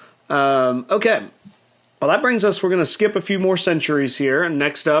laws. Okay. Well, that brings us, we're going to skip a few more centuries here. And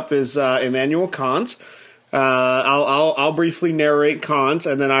next up is Immanuel Kant. I'll briefly narrate Kant,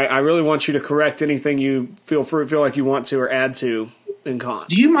 and then I really want you to correct anything you feel like you want to or add to in Kant.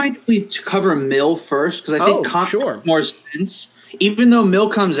 Do you mind if we cover Mill first? Because I think Kant makes more sense. Even though Mill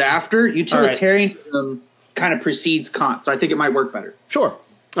comes after, utilitarianism kind of precedes Kant, so I think it might work better. Sure. All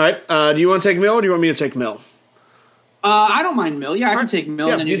right. Do you want to take Mill, or do you want me to take Mill? I don't mind Mill. Yeah, I can take Mill.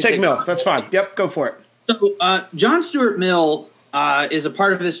 Yeah, and then you take Mill. Kant. That's fine. Yep, go for it. So John Stuart Mill is a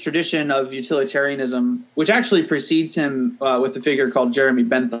part of this tradition of utilitarianism, which actually precedes him with a figure called Jeremy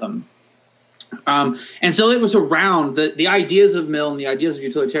Bentham. And so it was around, the ideas of Mill and the ideas of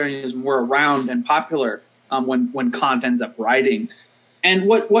utilitarianism were around and popular when Kant ends up writing. And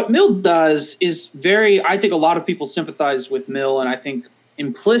what Mill does is I think a lot of people sympathize with Mill, and I think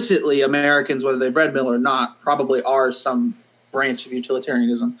implicitly Americans, whether they've read Mill or not, probably are some branch of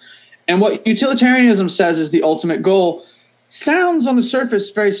utilitarianism. And what utilitarianism says is the ultimate goal sounds on the surface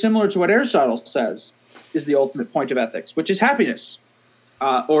very similar to what Aristotle says is the ultimate point of ethics, which is happiness.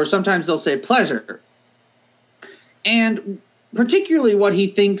 Or sometimes they'll say pleasure. And particularly what he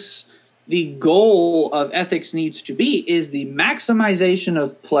thinks the goal of ethics needs to be is the maximization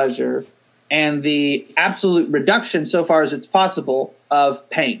of pleasure and the absolute reduction, so far as it's possible, of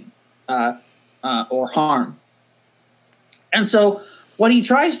pain or harm. And so what he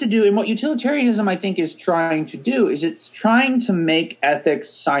tries to do, and what utilitarianism, I think, is trying to do, is it's trying to make ethics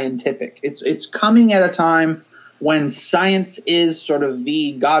scientific. It's coming at a time when science is sort of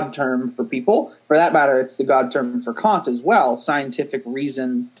the God term for people. For that matter, it's the God term for Kant as well. Scientific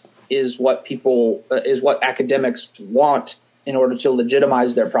reason is what academics want in order to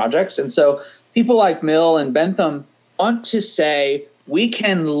legitimize their projects. And so people like Mill and Bentham want to say we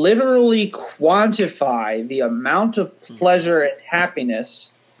can literally quantify the amount of pleasure and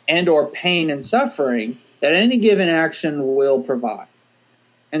happiness and or pain and suffering that any given action will provide.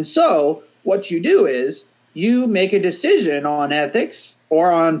 And so what you do is you make a decision on ethics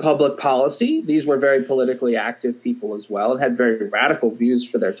or on public policy. These were very politically active people as well and had very radical views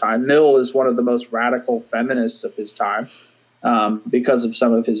for their time. Mill is one of the most radical feminists of his time because of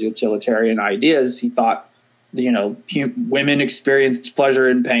some of his utilitarian ideas. He thought, women experience pleasure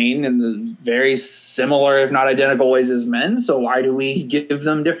and pain in the very similar, if not identical ways as men. So why do we give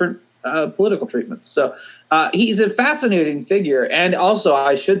them different political treatments? So he's a fascinating figure. And also,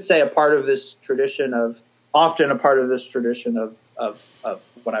 I should say, often a part of this tradition of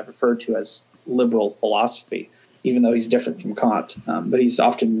what I refer to as liberal philosophy, even though he's different from Kant. But he's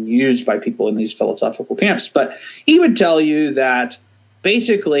often used by people in these philosophical camps. But he would tell you that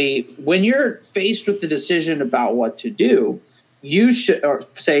basically when you're faced with the decision about what to do, you should, or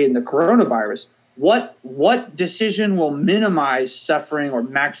say in the coronavirus, what decision will minimize suffering or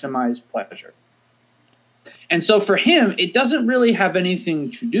maximize pleasure? And so for him, it doesn't really have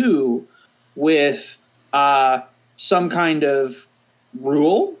anything to do with some kind of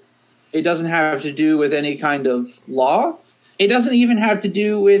rule. It doesn't have to do with any kind of law. It doesn't even have to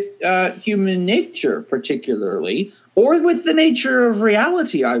do with human nature particularly, or with the nature of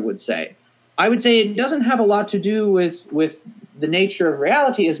reality, I would say. I would say it doesn't have a lot to do with the nature of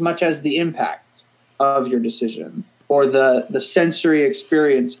reality as much as the impact of your decision or the sensory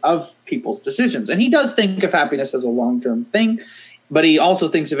experience of people's decisions. And he does think of happiness as a long-term thing, but he also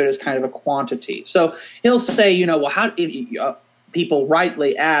thinks of it as kind of a quantity. So he'll say, people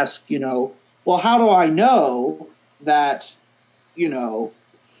rightly ask, well, how do I know that,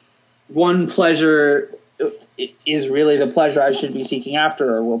 one pleasure is really the pleasure I should be seeking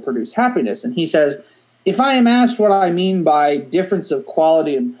after or will produce happiness? And he says, if I am asked what I mean by difference of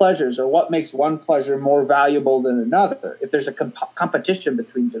quality and pleasures, or what makes one pleasure more valuable than another, if there's a competition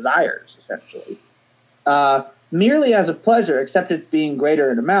between desires, essentially, merely as a pleasure, except its being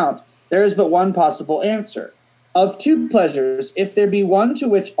greater in amount, there is but one possible answer. Of two pleasures, if there be one to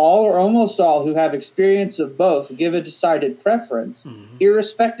which all or almost all who have experience of both give a decided preference,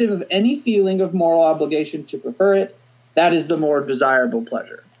 irrespective of any feeling of moral obligation to prefer it, that is the more desirable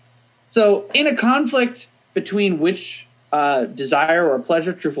pleasure. So in a conflict between which desire or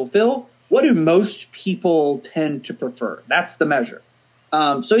pleasure to fulfill, what do most people tend to prefer? That's the measure.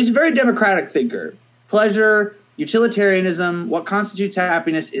 So he's a very democratic figure. Pleasure, utilitarianism, what constitutes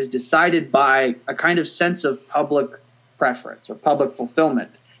happiness is decided by a kind of sense of public preference or public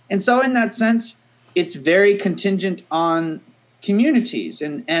fulfillment. And so in that sense, it's very contingent on communities.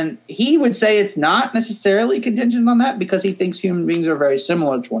 And he would say it's not necessarily contingent on that because he thinks human beings are very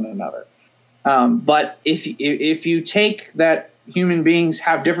similar to one another. But if you take that human beings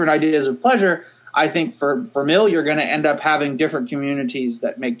have different ideas of pleasure, I think for Mill, you're going to end up having different communities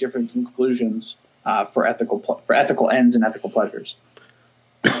that make different conclusions for ethical ends and ethical pleasures.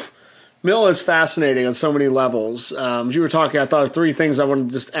 Mill is fascinating on so many levels. As you were talking, I thought of three things I wanted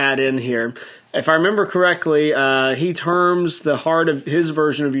to just add in here. If I remember correctly, he terms the heart of his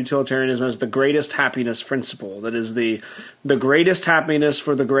version of utilitarianism as the greatest happiness principle. That is the greatest happiness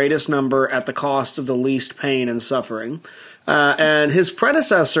for the greatest number at the cost of the least pain and suffering. And his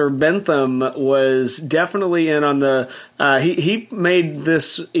predecessor, Bentham, was definitely in on the he made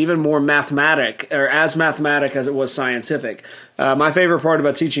this even more mathematic, or as mathematic as it was scientific. My favorite part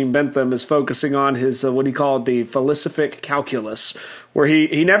about teaching Bentham is focusing on his what he called the philosophic calculus, where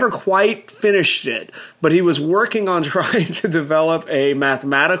he never quite finished it, but he was working on trying to develop a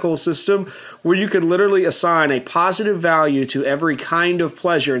mathematical system where you could literally assign a positive value to every kind of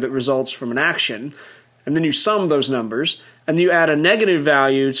pleasure that results from an action, and then you sum those numbers, and you add a negative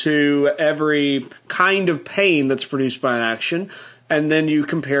value to every kind of pain that's produced by an action, and then you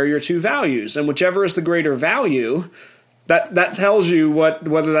compare your two values. And whichever is the greater value, that tells you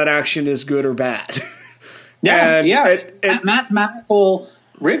whether that action is good or bad. Mathematical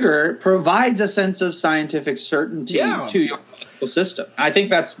rigor provides a sense of scientific certainty to your political system. I think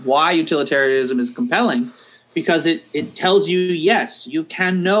that's why utilitarianism is compelling, because it tells you, yes, you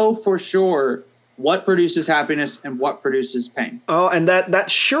can know for sure what produces happiness and what produces pain. Oh, and that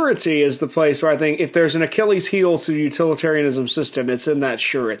surety is the place where I think if there's an Achilles heel to the utilitarianism system, it's in that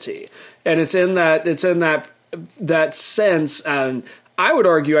surety, and it's in that sense. I would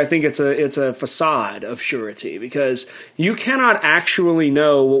argue, I think it's a facade of surety, because you cannot actually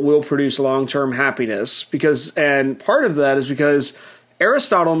know what will produce long-term happiness, and part of that is because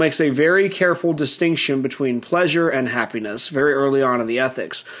Aristotle makes a very careful distinction between pleasure and happiness very early on in the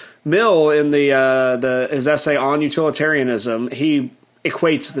Ethics. Mill, in his essay on utilitarianism, he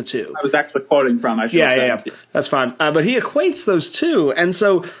equates the two. I was actually quoting from. Yeah, that's fine. But he equates those two, and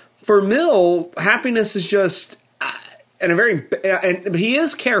so for Mill, happiness is just and he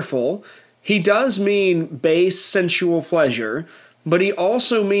is careful. He does mean base sensual pleasure, but he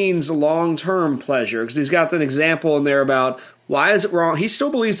also means long-term pleasure, because he's got an example in there about why is it wrong. He still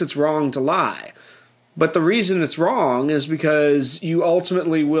believes it's wrong to lie. But the reason it's wrong is because you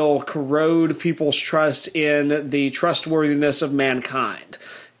ultimately will corrode people's trust in the trustworthiness of mankind.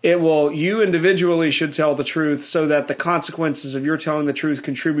 You individually should tell the truth so that the consequences of your telling the truth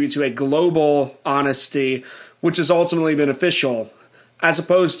contribute to a global honesty, which is ultimately beneficial, as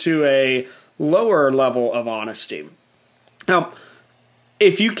opposed to a lower level of honesty. Now,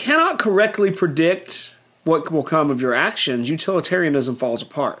 if you cannot correctly predict what will come of your actions, utilitarianism falls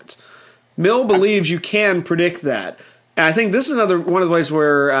apart. Mill believes you can predict that. And I think this is another one of the ways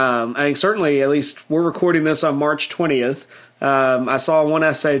where I think certainly, at least we're recording this on March 20th. I saw one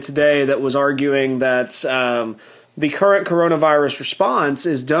essay today that was arguing that the current coronavirus response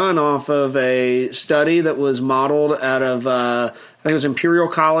is done off of a study that was modeled out of, I think it was Imperial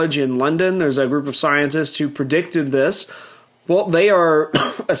College in London. There's a group of scientists who predicted this. Well, they are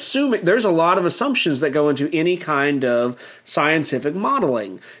assuming there's a lot of assumptions that go into any kind of scientific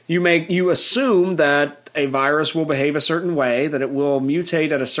modeling. You assume that a virus will behave a certain way, that it will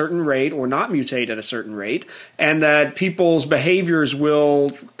mutate at a certain rate or not mutate at a certain rate, and that people's behaviors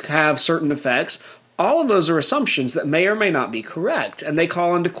will have certain effects. All of those are assumptions that may or may not be correct, and they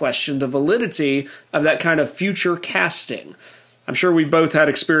call into question the validity of that kind of future casting. I'm sure we both had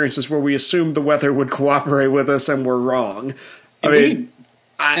experiences where we assumed the weather would cooperate with us and we're wrong. And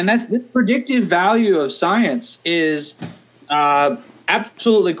that's the predictive value of science is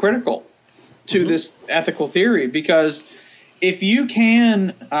absolutely critical to this ethical theory, because if you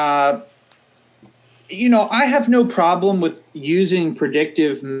can, I have no problem with using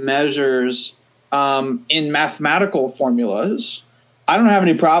predictive measures in mathematical formulas. I don't have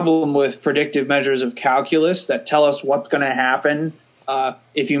any problem with predictive measures of calculus that tell us what's going to happen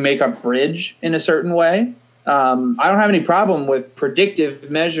if you make a bridge in a certain way. I don't have any problem with predictive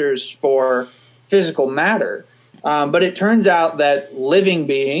measures for physical matter. But it turns out that living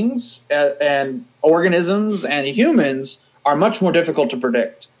beings and organisms and humans are much more difficult to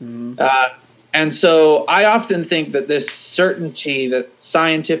predict. Mm-hmm. And so I often think that this certainty that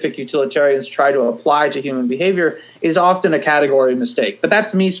scientific utilitarians try to apply to human behavior is often a category mistake. But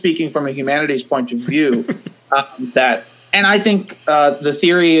that's me speaking from a humanities point of view. And I think the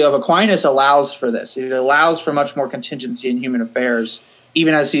theory of Aquinas allows for this. It allows for much more contingency in human affairs,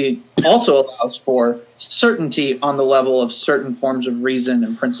 even as he also allows for certainty on the level of certain forms of reason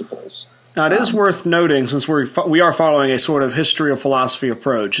and principles. Now, it is worth noting, since we are following a sort of history of philosophy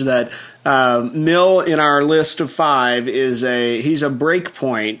approach, that Mill, in our list of 5, he's a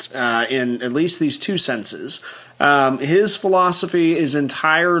breakpoint in at least these two senses. His philosophy is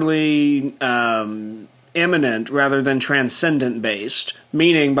entirely immanent rather than transcendent based,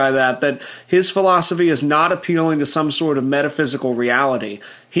 meaning by that his philosophy is not appealing to some sort of metaphysical reality.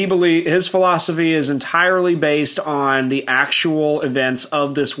 His philosophy is entirely based on the actual events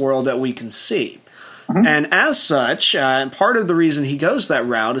of this world that we can see. Mm-hmm. And as such, part of the reason he goes that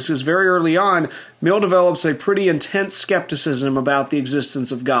route is because very early on, Mill develops a pretty intense skepticism about the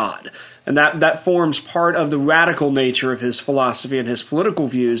existence of God. And that forms part of the radical nature of his philosophy and his political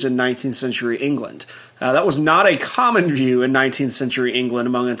views in 19th century England. That was not a common view in 19th century England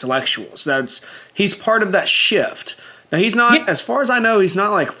among intellectuals. He's part of that shift. Now, he's not, as far as I know, he's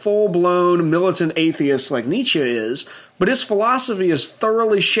not like full-blown militant atheist like Nietzsche is, but his philosophy is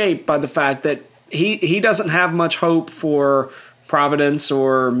thoroughly shaped by the fact that he doesn't have much hope for providence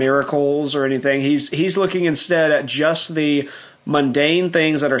or miracles or anything. He's looking instead at just the mundane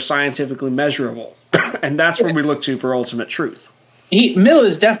things that are scientifically measurable, and that's where we look to for ultimate truth. Mill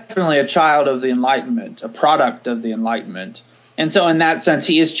is definitely a child of the Enlightenment, a product of the Enlightenment. And so in that sense,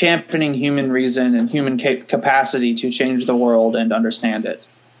 he is championing human reason and human capacity to change the world and understand it.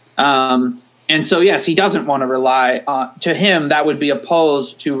 And so, yes, he doesn't want to rely on, to him, that would be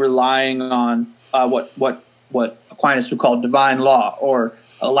opposed to relying on what Aquinas would call divine law, or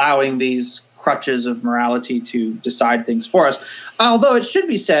allowing these crutches of morality to decide things for us. Although it should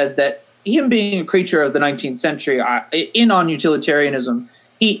be said that him being a creature of the 19th century, on utilitarianism,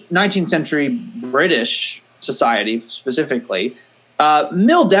 19th century British society specifically,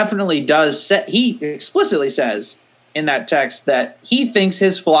 Mill definitely does, he explicitly says in that text that he thinks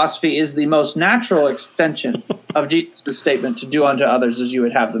his philosophy is the most natural extension of Jesus' statement to do unto others as you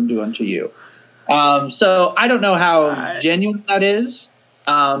would have them do unto you. So I don't know how genuine that is,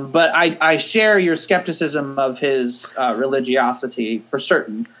 but I share your skepticism of his religiosity for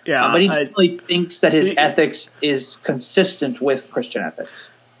certain. Yeah, but he definitely thinks that his ethics is consistent with Christian ethics.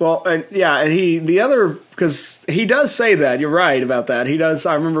 Well, and because he does say that. You're right about that. He does.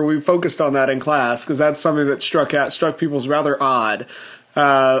 I remember we focused on that in class because that's something that struck people as rather odd.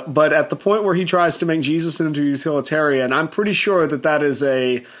 But at the point where he tries to make Jesus into a utilitarian, I'm pretty sure that is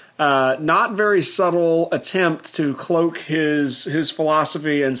a not very subtle attempt to cloak his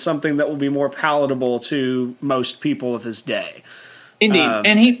philosophy in something that will be more palatable to most people of his day. Indeed,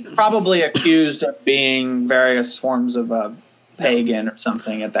 and he's probably accused of being various forms of pagan or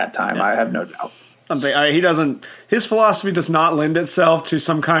something at that time. I have no doubt. His philosophy does not lend itself to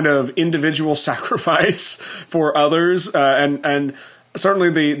some kind of individual sacrifice for others, and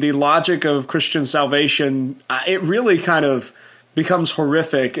certainly the logic of Christian salvation, it really kind of becomes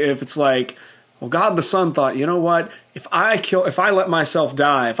horrific if it's like, well, God the Son thought, you know what? If I let myself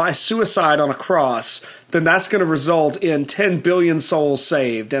die, if I suicide on a cross, then that's going to result in 10 billion souls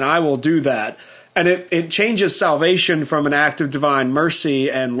saved, and I will do that. And it changes salvation from an act of divine mercy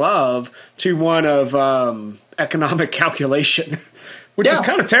and love to one of economic calculation, which is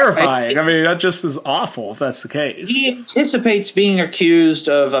kind of terrifying. I mean, that just is awful if that's the case. He anticipates being accused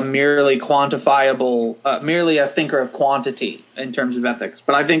of a merely quantifiable, merely a thinker of quantity in terms of ethics.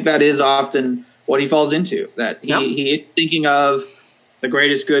 But I think that is often what he falls into, that he is thinking of the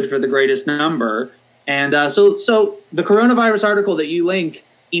greatest good for the greatest number. And so the coronavirus article that you link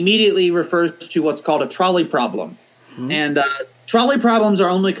immediately refers to what's called a trolley problem. Mm-hmm. And trolley problems are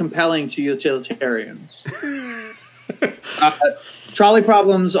only compelling to utilitarians. Trolley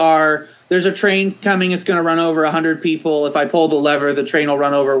problems are, there's a train coming, it's going to run over 100 people. If I pull the lever, the train will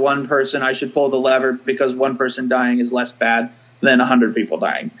run over one person. I should pull the lever because one person dying is less bad than 100 people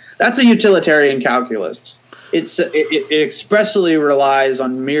dying. That's a utilitarian calculus. It expressly relies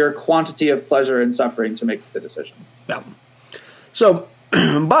on mere quantity of pleasure and suffering to make the decision. Yeah. So,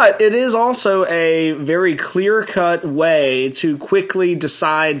 but it is also a very clear-cut way to quickly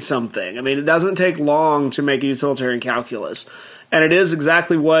decide something. I mean, it doesn't take long to make a utilitarian calculus. And it is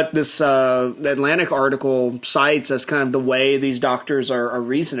exactly what this Atlantic article cites as kind of the way these doctors are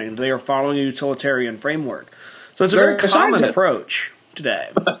reasoning. They are following a utilitarian framework. So it's a very common approach today.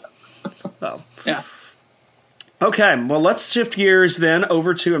 So. Yeah. Okay, well, let's shift gears then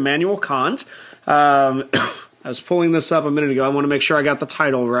over to Immanuel Kant. I was pulling this up a minute ago. I want to make sure I got the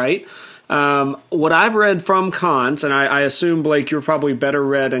title right. What I've read from Kant, and I assume, Blake, you're probably better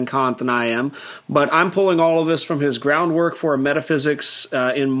read in Kant than I am, but I'm pulling all of this from his Groundwork for Metaphysics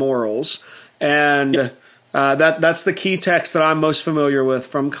in Morals, and that's the key text that I'm most familiar with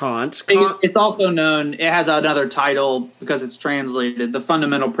from Kant. It's also known, it has another title because it's translated, The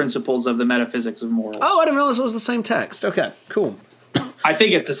Fundamental Principles of the Metaphysics of Morals. Oh, I didn't realize it was the same text. Okay, cool. I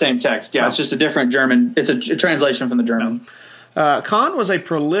think it's the same text. Yeah, It's just a different German. It's a translation from the German. Kant was a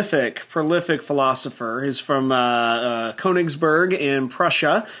prolific philosopher. He's from Königsberg in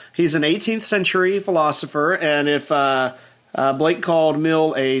Prussia. He's an 18th century philosopher, and if Blake called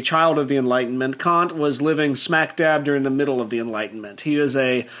Mill a child of the Enlightenment, Kant was living smack dab during the middle of the Enlightenment. He is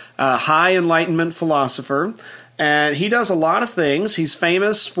a high Enlightenment philosopher, and he does a lot of things. He's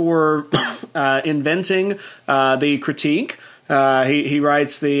famous for inventing the Critique. He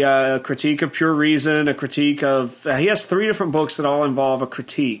writes the Critique of Pure Reason, a critique of... he has 3 different books that all involve a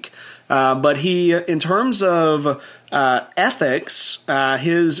critique. But he, in terms of ethics,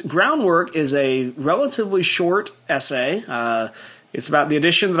 his Groundwork is a relatively short essay. It's about, the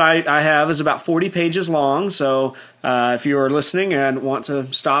edition that I have is about 40 pages long, so if you are listening and want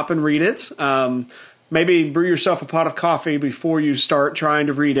to stop and read it... maybe brew yourself a pot of coffee before you start trying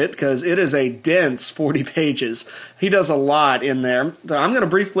to read it, because it is a dense 40 pages. He does a lot in there. So I'm going to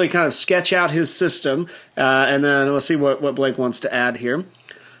briefly kind of sketch out his system, and then we'll see what Blake wants to add here.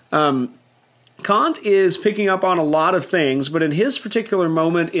 Kant is picking up on a lot of things, but in his particular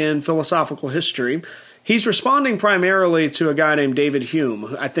moment in philosophical history, he's responding primarily to a guy named David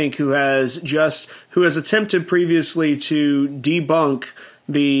Hume, I think, who has attempted previously to debunk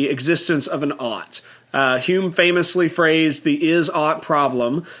the existence of an ought. Hume famously phrased the is-ought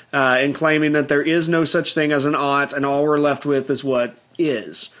problem in claiming that there is no such thing as an ought, and all we're left with is what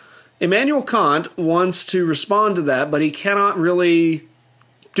is. Immanuel Kant wants to respond to that, but he cannot really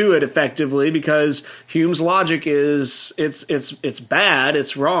do it effectively because Hume's logic is it's bad,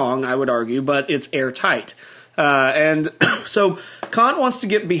 it's wrong, I would argue, but it's airtight. And so Kant wants to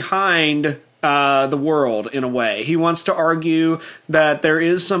get behind the world in a way. He wants to argue that there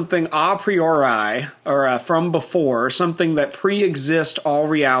is something a priori or from before, something that pre-exists all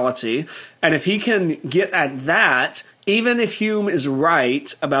reality, and if he can get at that, even if Hume is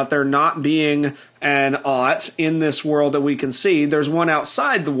right about there not being an ought in this world that we can see, there's one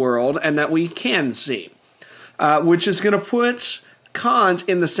outside the world and that we can see, which is going to put Kant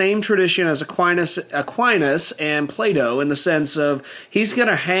in the same tradition as Aquinas and Plato in the sense of he's going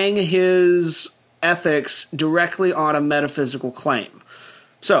to hang his ethics directly on a metaphysical claim.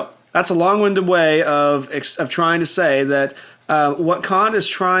 So that's a long-winded way of trying to say that what Kant is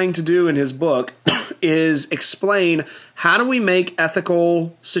trying to do in his book is explain how do we make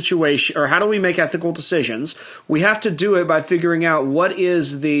ethical decisions. We have to do it by figuring out what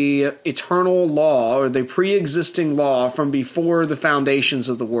is the eternal law or the pre-existing law from before the foundations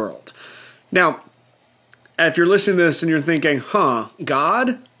of the world. Now, if you're listening to this and you're thinking,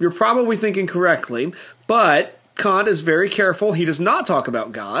 God? You're probably thinking correctly, but Kant is very careful. He does not talk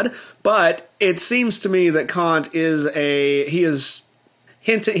about God, but it seems to me that Kant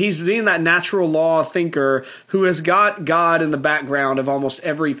he's being that natural law thinker who has got God in the background of almost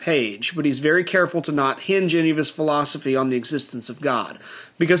every page, but he's very careful to not hinge any of his philosophy on the existence of God,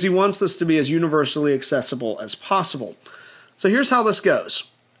 because he wants this to be as universally accessible as possible. So here's how this goes.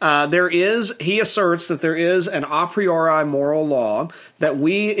 He asserts that there is an a priori moral law that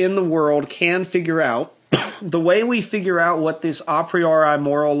we in the world can figure out. The way we figure out what this a priori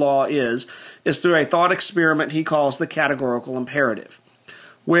moral law is through a thought experiment he calls the categorical imperative,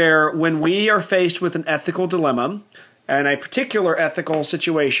 where when we are faced with an ethical dilemma and a particular ethical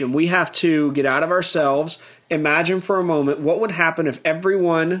situation, we have to get out of ourselves, imagine for a moment what would happen if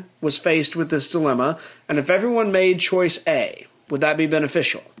everyone was faced with this dilemma, and if everyone made choice A, would that be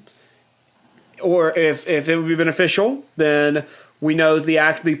beneficial? Or if it would be beneficial, then we know the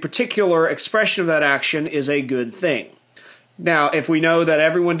particular expression of that action is a good thing. Now, if we know that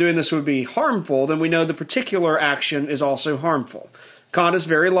everyone doing this would be harmful, then we know the particular action is also harmful. Kant is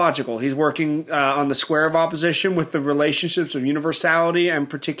very logical. He's working on the square of opposition with the relationships of universality and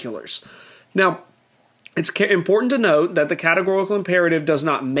particulars. Now, it's important to note that the categorical imperative does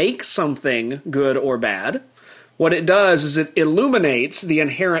not make something good or bad. What it does is it illuminates the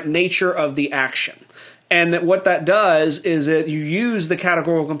inherent nature of the action. And that what that does is that you use the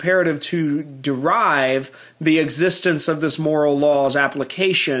categorical imperative to derive the existence of this moral law's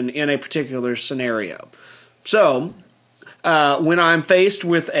application in a particular scenario. So, when I'm faced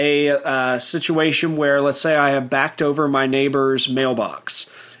with a situation where, let's say, I have backed over my neighbor's mailbox,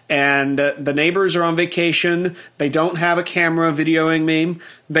 and the neighbors are on vacation, they don't have a camera videoing me,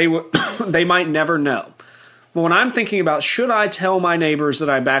 they might never know. But when I'm thinking about should I tell my neighbors that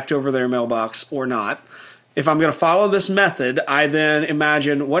I backed over their mailbox or not, if I'm going to follow this method, I then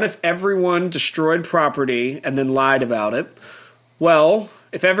imagine, what if everyone destroyed property and then lied about it? Well,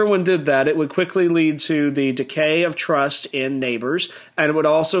 if everyone did that, it would quickly lead to the decay of trust in neighbors, and it would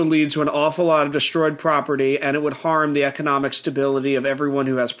also lead to an awful lot of destroyed property, and it would harm the economic stability of everyone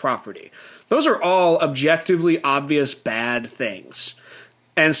who has property. Those are all objectively obvious bad things.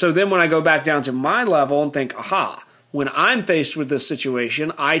 And so then when I go back down to my level and think, when I'm faced with this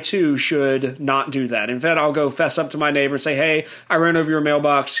situation, I too should not do that. In fact, I'll go fess up to my neighbor and say, hey, I ran over your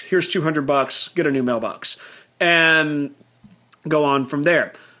mailbox. Here's $200. Get a new mailbox. And go on from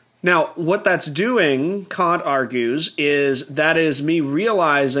there. Now, what that's doing, Kant argues, is me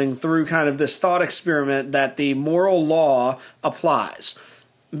realizing through kind of this thought experiment that the moral law applies.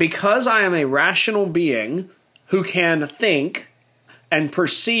 Because I am a rational being who can think and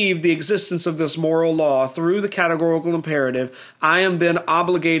perceive the existence of this moral law through the categorical imperative, I am then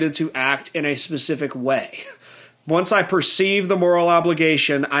obligated to act in a specific way. Once I perceive the moral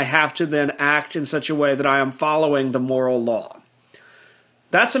obligation, I have to then act in such a way that I am following the moral law.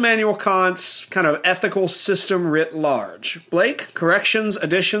 That's Immanuel Kant's kind of ethical system writ large. Blake, corrections,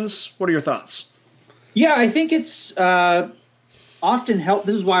 additions, what are your thoughts? Yeah, I think it's often help.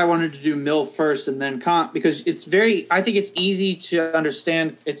 This is why I wanted to do Mill first and then Kant, because I think it's easy to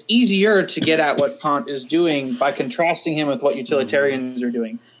understand. It's easier to get at what Kant is doing by contrasting him with what utilitarians are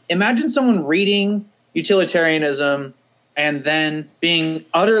doing. Imagine someone reading utilitarianism and then being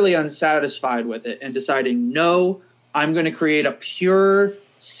utterly unsatisfied with it and deciding, no, I'm going to create a pure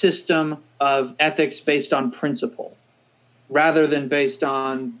system of ethics based on principle rather than based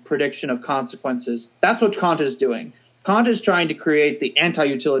on prediction of consequences. That's what Kant is doing. Kant is trying to create the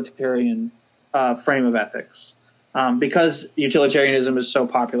anti-utilitarian frame of ethics because utilitarianism is so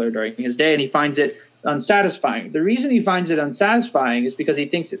popular during his day, and he finds it unsatisfying. The reason he finds it unsatisfying is because he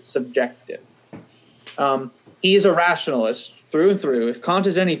thinks it's subjective. He is a rationalist through and through. If Kant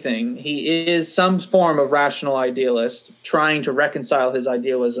is anything, he is some form of rational idealist trying to reconcile his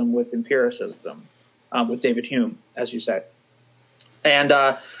idealism with empiricism, with David Hume, as you say. And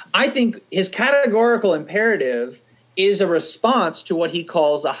I think his categorical imperative is a response to what he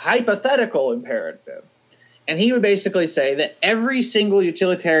calls a hypothetical imperative. And he would basically say that every single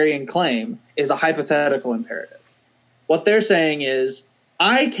utilitarian claim is a hypothetical imperative. What they're saying is,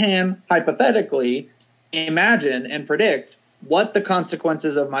 I can hypothetically imagine and predict what the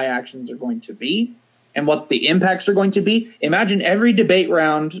consequences of my actions are going to be and what the impacts are going to be. Imagine every debate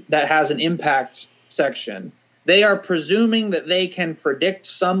round that has an impact section. They are presuming that they can predict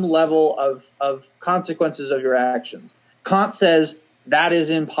some level of consequences of your actions. Kant says that is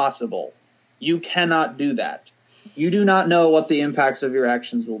impossible. You cannot do that. You do not know what the impacts of your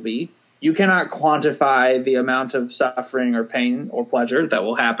actions will be. You cannot quantify the amount of suffering or pain or pleasure that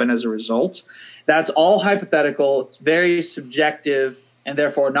will happen as a result. That's all hypothetical. It's very subjective and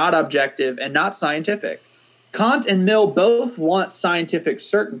therefore not objective and not scientific. Kant and Mill both want scientific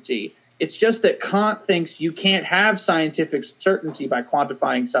certainty. It's just that Kant thinks you can't have scientific certainty by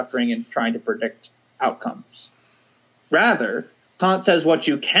quantifying suffering and trying to predict outcomes. Rather, Kant says what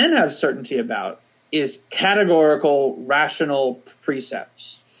you can have certainty about is categorical, rational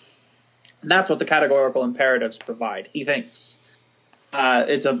precepts. And that's what the categorical imperatives provide, he thinks.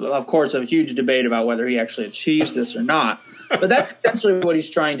 It's, of course, a huge debate about whether he actually achieves this or not. But that's essentially what he's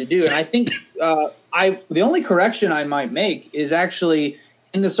trying to do. And I think the only correction I might make is actually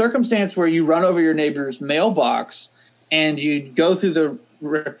in the circumstance where you run over your neighbor's mailbox and you go through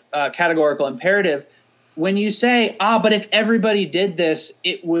the categorical imperative, when you say, but if everybody did this,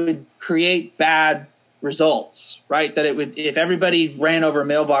 it would create bad results, right? That it would, if everybody ran over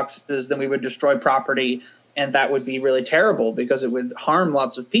mailboxes, then we would destroy property, and that would be really terrible because it would harm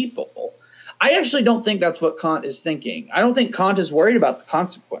lots of people. I actually don't think that's what Kant is thinking. I don't think Kant is worried about the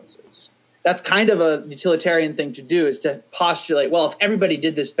consequences. That's kind of a utilitarian thing to do, is to postulate, well, if everybody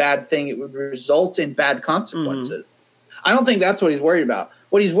did this bad thing, it would result in bad consequences. I don't think that's what he's worried about.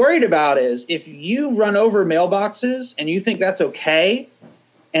 What he's worried about is if you run over mailboxes and you think that's okay,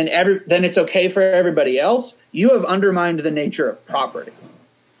 and then it's okay for everybody else, you have undermined the nature of property.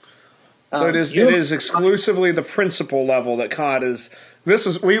 So it is exclusively the principle level that Kant is.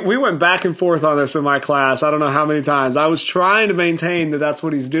 We went back and forth on this in my class. I don't know how many times. I was trying to maintain that that's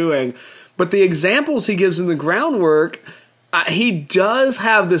what he's doing. But the examples he gives in the groundwork, he does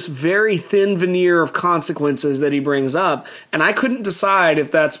have this very thin veneer of consequences that he brings up. And I couldn't decide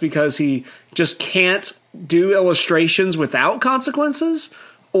if that's because he just can't do illustrations without consequences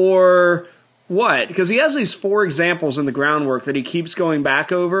or what? Because he has these 4 examples in the groundwork that he keeps going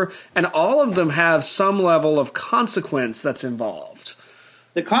back over, and all of them have some level of consequence that's involved.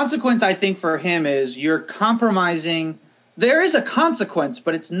 The consequence, I think, for him is you're compromising. There is a consequence,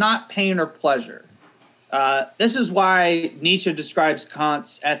 but it's not pain or pleasure. This is why Nietzsche describes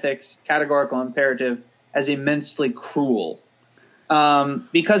Kant's ethics, categorical imperative, as immensely cruel.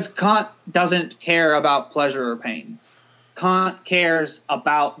 Because Kant doesn't care about pleasure or pain. Kant cares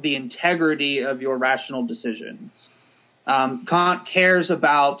about the integrity of your rational decisions. Kant cares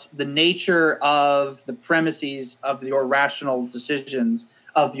about the nature of the premises of your rational decisions,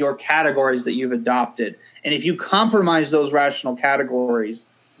 of your categories that you've adopted. And if you compromise those rational categories,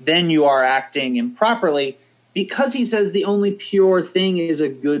 then you are acting improperly, because he says the only pure thing is a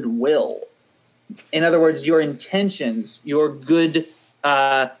good will. In other words, your intentions, your good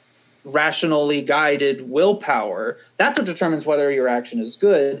rationally guided willpower, that's what determines whether your action is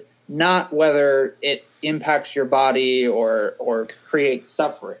good, not whether it impacts your body or creates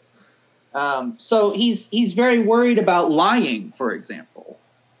suffering. So he's very worried about lying, for example,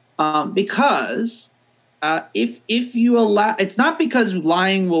 because if you allow, it's not because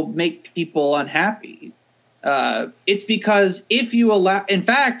lying will make people unhappy. It's because if you allow, in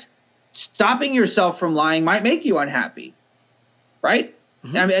fact, stopping yourself from lying might make you unhappy, right?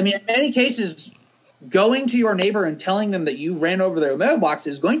 Mm-hmm. I mean, in many cases, going to your neighbor and telling them that you ran over their mailbox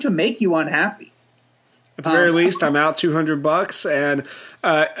is going to make you unhappy. At the very least, I'm out $200,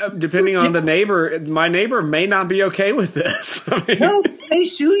 and depending on the neighbor, my neighbor may not be okay with this. I mean, may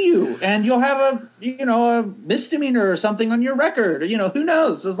sue you, and you'll have a misdemeanor or something on your record. Who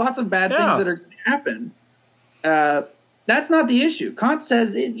knows? There's lots of bad things that are going to happen. That's not the issue. Kant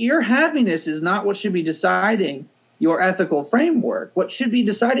says your happiness is not what should be deciding your ethical framework. What should be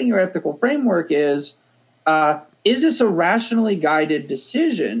deciding your ethical framework is this a rationally guided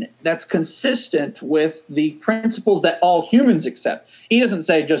decision that's consistent with the principles that all humans accept? He doesn't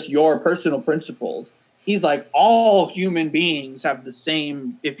say just your personal principles. He's like, all human beings have the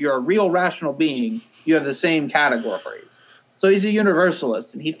same, if you're a real rational being, you have the same categories. So he's a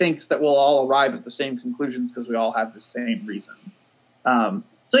universalist, and he thinks that we'll all arrive at the same conclusions because we all have the same reason.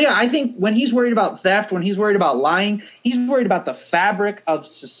 I think when he's worried about theft, when he's worried about lying, he's worried about the fabric of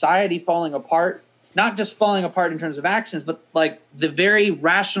society falling apart, not just falling apart in terms of actions, but like the very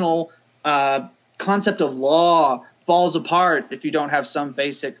rational concept of law falls apart if you don't have some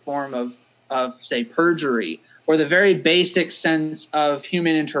basic form of say, perjury, or the very basic sense of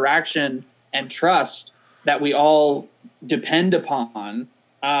human interaction and trust that we all depend upon.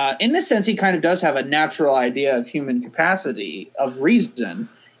 In this sense, he kind of does have a natural idea of human capacity, of reason.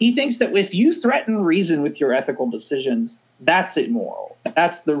 He thinks that if you threaten reason with your ethical decisions, that's immoral.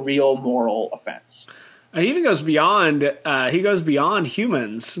 That's the real moral offense. He even goes beyond. He goes beyond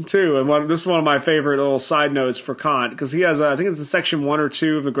humans too, and this is one of my favorite little side notes for Kant, because he has, I think it's in section 1 or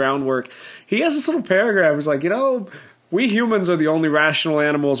 2 of the Groundwork. He has this little paragraph. It's like, we humans are the only rational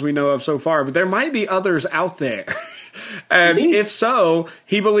animals we know of so far, but there might be others out there. And if so,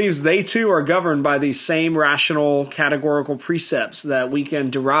 he believes they too are governed by these same rational categorical precepts that we can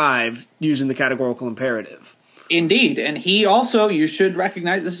derive using the categorical imperative. Indeed. And he also, you should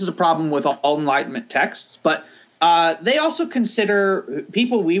recognize, this is a problem with all Enlightenment texts, but they also consider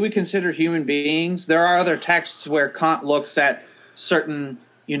people we would consider human beings. There are other texts where Kant looks at certain,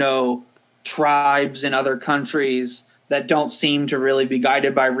 tribes in other countries that don't seem to really be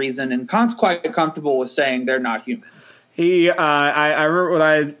guided by reason. And Kant's quite comfortable with saying they're not human. I remember when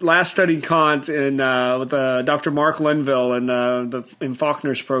I last studied Kant with Dr. Mark Linville in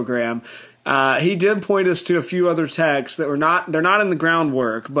Faulkner's program. He did point us to a few other texts that they're not in the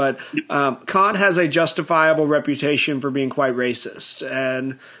Groundwork, but Kant has a justifiable reputation for being quite racist,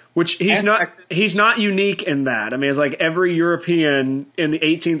 and which he's not unique in that. I mean, it's like every European in the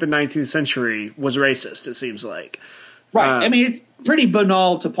 18th and 19th century was racist, it seems like. Right. I mean, it's pretty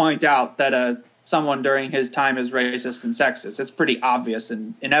banal to point out that someone during his time is racist and sexist. It's pretty obvious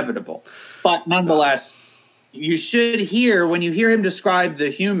and inevitable. But nonetheless, you should hear, when you hear him describe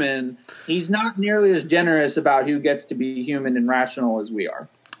the human, he's not nearly as generous about who gets to be human and rational as we are.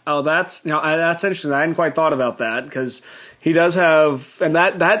 Oh, that's interesting. I hadn't quite thought about that, because he does have, and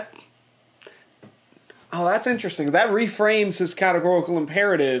that. Oh, that's interesting. That reframes his categorical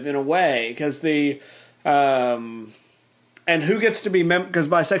imperative in a way, because and who gets to be because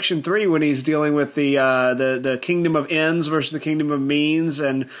by section 3, when he's dealing with the kingdom of ends versus the kingdom of means,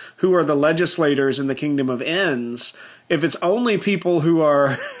 and who are the legislators in the kingdom of ends, if it's only people who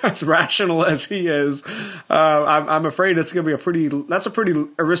are as rational as he is, I'm afraid it's going to be that's a pretty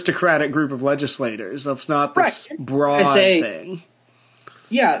aristocratic group of legislators. That's not this broad thing.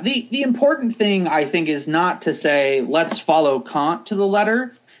 Yeah, the important thing, I think, is not to say, let's follow Kant to the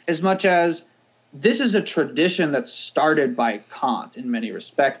letter, as much as this is a tradition that's started by Kant in many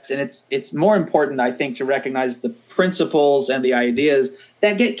respects, and it's more important, I think, to recognize the principles and the ideas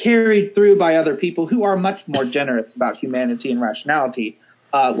that get carried through by other people who are much more generous about humanity and rationality,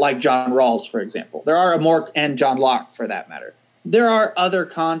 like John Rawls, for example. And John Locke, for that matter. There are other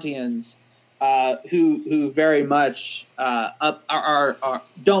Kantians who very much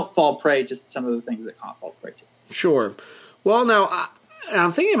don't fall prey to some of the things that Kant falls prey to. Sure. Well, now,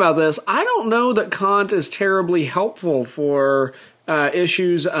 I'm thinking about this. I don't know that Kant is terribly helpful for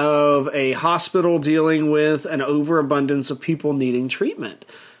issues of a hospital dealing with an overabundance of people needing treatment.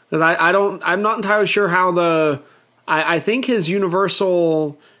 Because I'm not entirely sure how I think his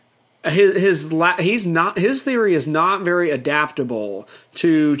universal, his theory is not very adaptable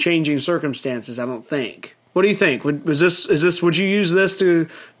to changing circumstances, I don't think. What do you think? Would you use this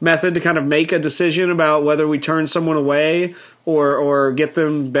method to kind of make a decision about whether we turn someone away or get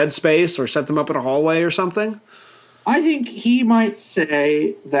them bed space or set them up in a hallway or something? I think he might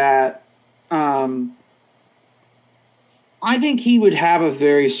say that I think he would have a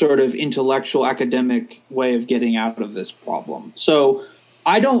very sort of intellectual academic way of getting out of this problem. So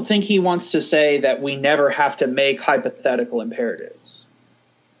I don't think he wants to say that we never have to make hypothetical imperatives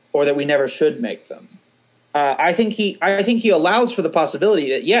or that we never should make them. I think he allows for the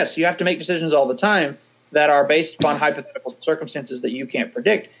possibility that, yes, you have to make decisions all the time that are based upon hypothetical circumstances that you can't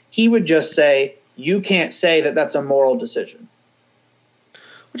predict. He would just say, you can't say that that's a moral decision.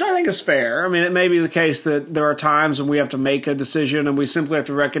 Which I think is fair. I mean, it may be the case that there are times when we have to make a decision and we simply have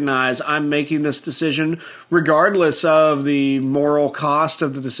to recognize I'm making this decision regardless of the moral cost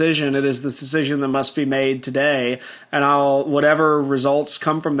of the decision. It is the decision that must be made today, and whatever results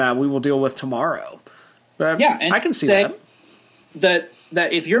come from that, we will deal with tomorrow. But yeah, and I can see that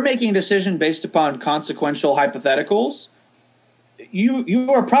if you're making a decision based upon consequential hypotheticals,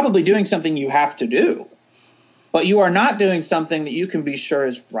 you are probably doing something you have to do. But you are not doing something that you can be sure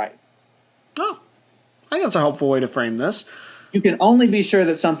is right. Oh, I think that's a helpful way to frame this. You can only be sure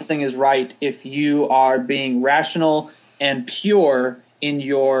that something is right if you are being rational and pure in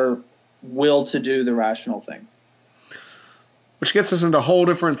your will to do the rational thing. Which gets us into a whole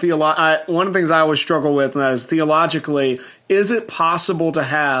different one of the things I always struggle with, and that is theologically, is it possible to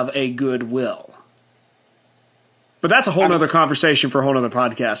have a good will? But that's a whole other conversation for a whole other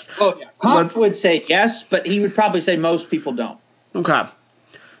podcast. Oh, yeah. Kant would say yes, but he would probably say most people don't. Okay.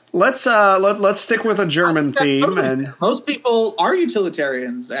 Let's stick with a German theme. And most people are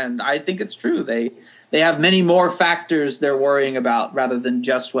utilitarians, and I think it's true. They have many more factors they're worrying about rather than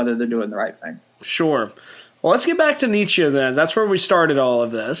just whether they're doing the right thing. Sure. Well, let's get back to Nietzsche then. That's where we started all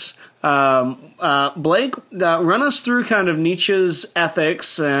of this. Blake, run us through kind of Nietzsche's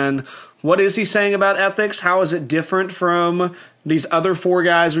ethics and what is he saying about ethics? How is it different from these other four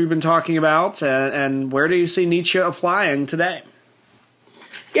guys we've been talking about? And where do you see Nietzsche applying today?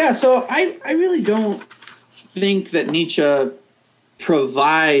 Yeah, so I really don't think that Nietzsche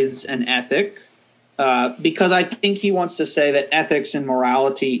provides an ethic because I think he wants to say that ethics and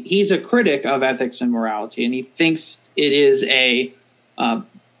morality, he's a critic of ethics and morality, and he thinks it is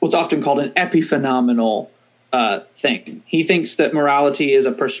what's often called an epiphenomenal thing. He thinks that morality is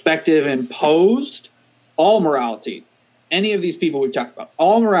a perspective imposed. All morality, any of these people we've talked about,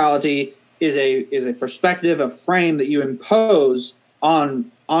 all morality is a perspective, a frame that you impose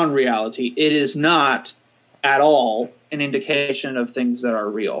on reality. It is not at all an indication of things that are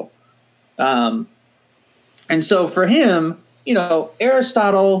real. And so for him,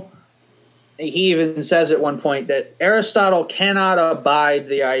 Aristotle, he even says at one point that Aristotle cannot abide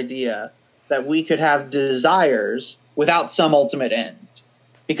the idea that we could have desires without some ultimate end,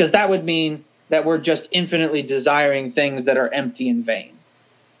 because that would mean that we're just infinitely desiring things that are empty and vain.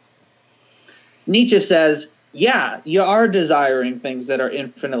 Nietzsche says, yeah, you are desiring things that are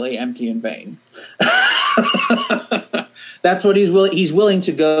infinitely empty and vain. That's what he's willing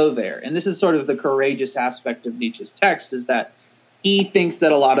to go there. And this is sort of the courageous aspect of Nietzsche's text, is that he thinks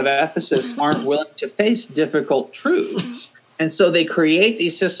that a lot of ethicists aren't willing to face difficult truths. And so they create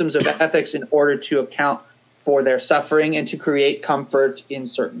these systems of ethics in order to account for their suffering and to create comfort in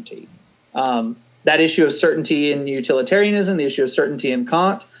certainty. That issue of certainty in utilitarianism, the issue of certainty in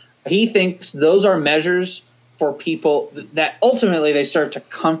Kant, he thinks those are measures for people that ultimately they serve to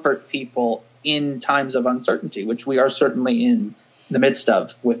comfort people in times of uncertainty, which we are certainly in the midst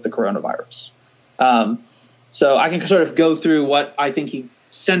of with the coronavirus. So I can sort of go through what I think he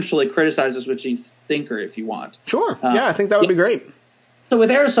centrally criticizes, which he's thinker, if you want. Sure. Yeah, I think that would be great. So with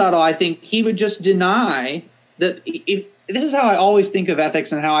Aristotle, I think he would just deny that. This is how I always think of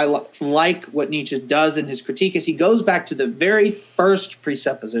ethics and how I like what Nietzsche does in his critique, is he goes back to the very first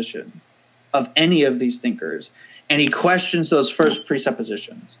presupposition of any of these thinkers, and he questions those first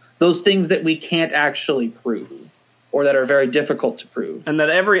presuppositions, those things that we can't actually prove or that are very difficult to prove. And that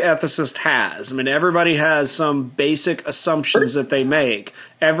every ethicist has. I mean, everybody has some basic assumptions that they make.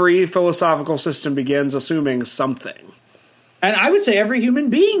 Every philosophical system begins assuming something. And I would say every human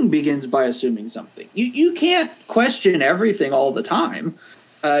being begins by assuming something. You can't question everything all the time.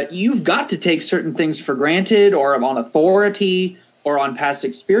 You've got to take certain things for granted or on authority or on past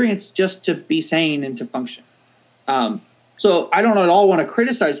experience just to be sane and to function. So I don't at all want to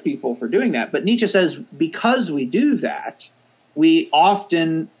criticize people for doing that. But Nietzsche says because we do that, we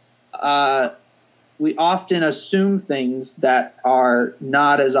often assume things that are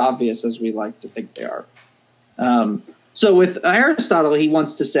not as obvious as we like to think they are. So with Aristotle, he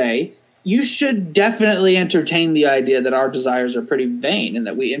wants to say, you should definitely entertain the idea that our desires are pretty vain and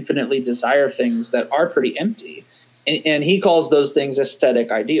that we infinitely desire things that are pretty empty. And he calls those things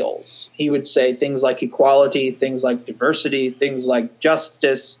aesthetic ideals. He would say things like equality, things like diversity, things like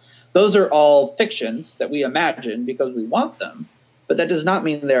justice. Those are all fictions that we imagine because we want them, but that does not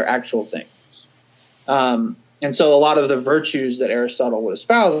mean they're actual things. And so a lot of the virtues that Aristotle would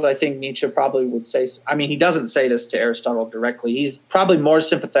espouse, I think Nietzsche probably would say, I mean, he doesn't say this to Aristotle directly. He's probably more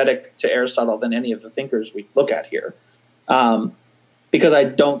sympathetic to Aristotle than any of the thinkers we look at here. Because I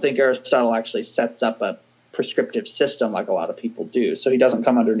don't think Aristotle actually sets up a prescriptive system like a lot of people do. So he doesn't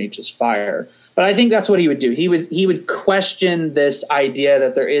come under Nietzsche's fire. But I think that's what he would do. He would question this idea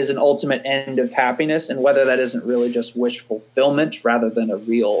that there is an ultimate end of happiness and whether that isn't really just wish fulfillment rather than a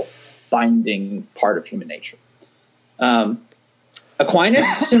real binding part of human nature.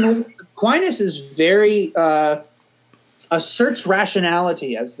 Aquinas is very asserts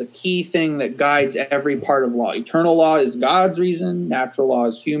rationality as the key thing that guides every part of law. Eternal law is God's reason. Natural law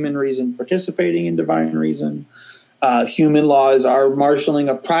is human reason participating in divine reason. Human law is our marshaling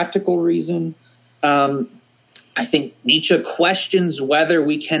of practical reason. I think Nietzsche questions whether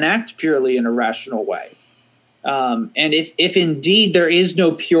we can act purely in a rational way. And if indeed there is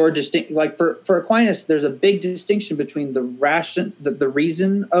no pure distinct, like for Aquinas, there's a big distinction between the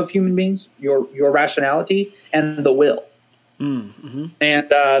reason of human beings, your rationality, and the will. Mm-hmm.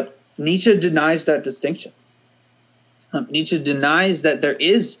 And Nietzsche denies that distinction. Nietzsche denies that there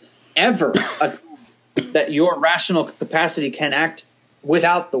is ever that your rational capacity can act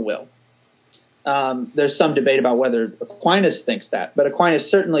without the will. There's some debate about whether Aquinas thinks that, but Aquinas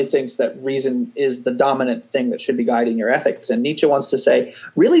certainly thinks that reason is the dominant thing that should be guiding your ethics. And Nietzsche wants to say,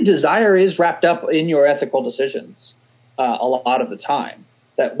 really, desire is wrapped up in your ethical decisions a lot of the time.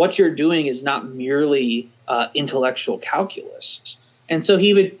 That what you're doing is not merely intellectual calculus. And so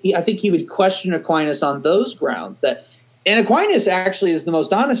I think he would question Aquinas on those grounds. And Aquinas actually is the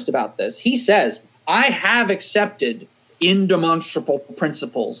most honest about this. He says, I have accepted indemonstrable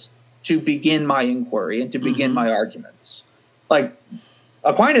principles to begin my inquiry and to begin my arguments. Like,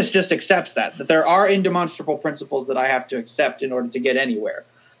 Aquinas just accepts that there are indemonstrable principles that I have to accept in order to get anywhere,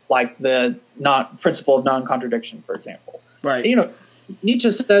 like the principle of non-contradiction, for example. Right.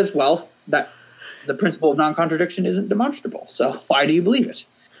 Nietzsche says, well, that the principle of non-contradiction isn't demonstrable, so why do you believe it?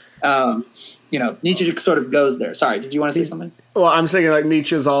 Nietzsche sort of goes there. Sorry, did you want to say something? Well, I'm saying like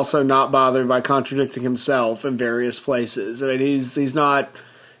Nietzsche's also not bothered by contradicting himself in various places. I mean, he's not.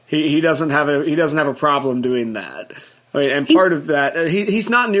 He doesn't have a problem doing that. I mean, and part of that, he's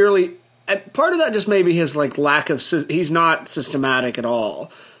not nearly. Part of that just maybe his like lack of. He's not systematic at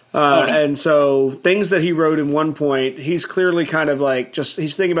all, and so things that he wrote in one point, he's clearly kind of like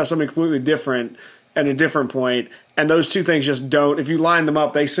he's thinking about something completely different at a different point, and those two things just don't. If you line them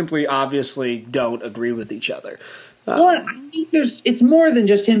up, they simply obviously don't agree with each other. Well, I think it's more than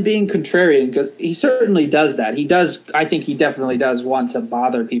just him being contrarian, because he certainly does that. I think he definitely does want to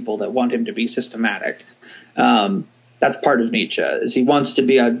bother people that want him to be systematic. That's part of Nietzsche, is he wants to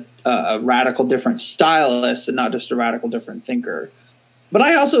be a radical different stylist and not just a radical different thinker. But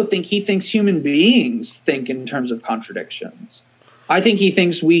I also think he thinks human beings think in terms of contradictions. I think he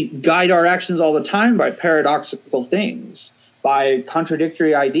thinks we guide our actions all the time by paradoxical things, by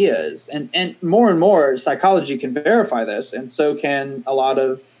contradictory ideas. And more psychology can verify this, and so can a lot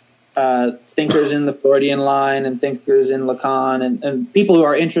of thinkers in the Freudian line and thinkers in Lacan and people who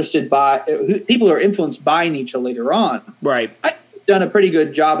are people who are influenced by Nietzsche later on. Right. I've done a pretty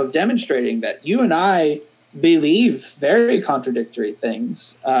good job of demonstrating that you and I believe very contradictory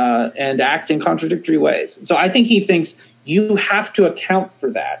things and act in contradictory ways. So I think he thinks you have to account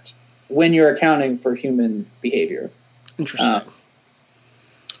for that when you're accounting for human behavior. Interesting.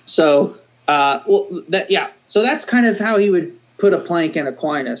 So that's kind of how he would put a plank in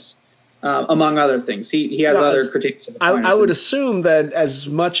Aquinas, among other things. He has other critiques of Aquinas. I would assume that as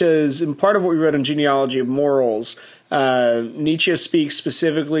much as in part of what we read in Genealogy of Morals, Nietzsche speaks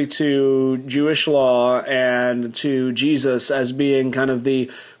specifically to Jewish law and to Jesus as being kind of the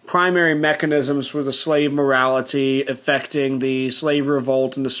primary mechanisms for the slave morality affecting the slave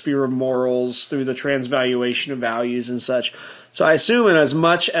revolt in the sphere of morals through the transvaluation of values and such. So I assume in as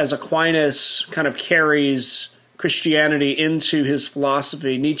much as Aquinas kind of carries Christianity into his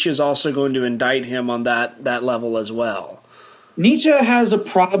philosophy, Nietzsche is also going to indict him on that level as well. Nietzsche has a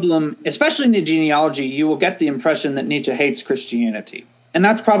problem, especially in the genealogy. You will get the impression that Nietzsche hates Christianity. And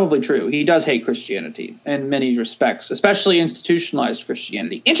that's probably true. He does hate Christianity in many respects, especially institutionalized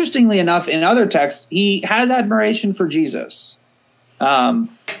Christianity. Interestingly enough, in other texts, he has admiration for Jesus. And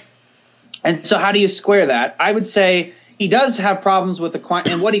so how do you square that? I would say he does have problems with Aquinas,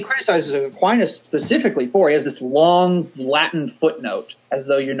 and what he criticizes Aquinas specifically for, he has this long Latin footnote, as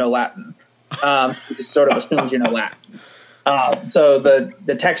though you know Latin. He just sort of assumes you know Latin. So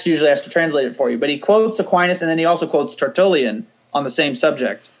the text usually has to translate it for you. But he quotes Aquinas, and then he also quotes Tertullian on the same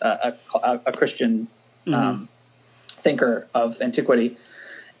subject, a Christian thinker of antiquity.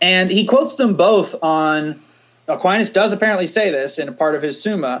 And he quotes them both on, Aquinas does apparently say this in a part of his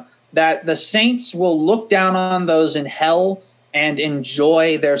Summa, that the saints will look down on those in hell and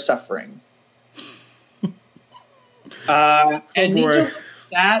enjoy their suffering. And Nietzsche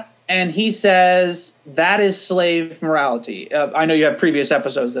that, And he says that is slave morality. I know you have previous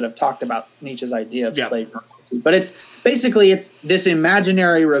episodes that have talked about Nietzsche's idea of slave morality, but it's this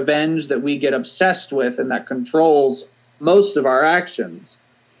imaginary revenge that we get obsessed with and that controls most of our actions.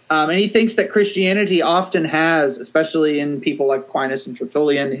 And he thinks that Christianity often has, especially in people like Aquinas and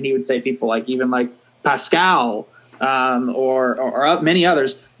Tertullian, and he would say people like even like Pascal or many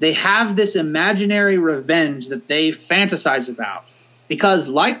others, they have this imaginary revenge that they fantasize about. Because,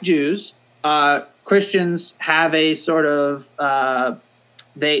 like Jews, Christians have a sort of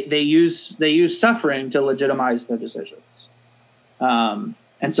they use suffering to legitimize their decisions, and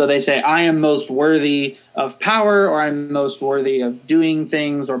so they say, "I am most worthy of power, or I'm most worthy of doing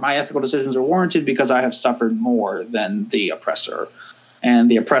things, or my ethical decisions are warranted because I have suffered more than the oppressor,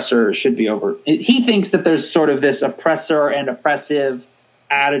 and the oppressor should be over." He thinks that there's sort of this oppressor and oppressive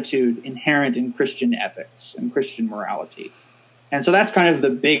attitude inherent in Christian ethics and Christian morality. And so that's kind of the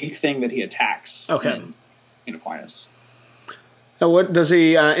big thing that he attacks in Aquinas. Now, what does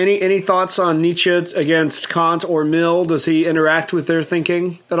he? Any thoughts on Nietzsche against Kant or Mill? Does he interact with their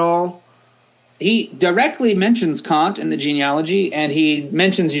thinking at all? He directly mentions Kant in the Genealogy, and he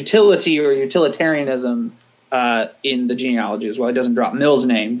mentions utility or utilitarianism in the Genealogy as well. He doesn't drop Mill's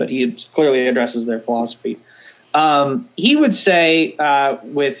name, but he clearly addresses their philosophy. He would say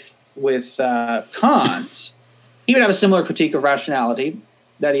with Kant, he would have a similar critique of rationality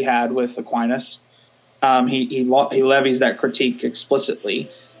that he had with Aquinas. He levies that critique explicitly.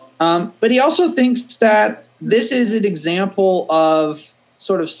 But he also thinks that this is an example of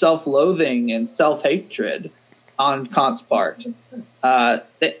sort of self-loathing and self-hatred on Kant's part. I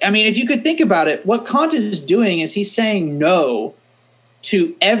mean, if you could think about it, what Kant is doing is he's saying no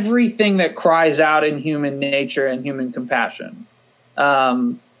to everything that cries out in human nature and human compassion.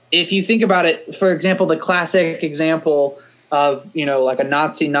 If you think about it, for example, the classic example of, like a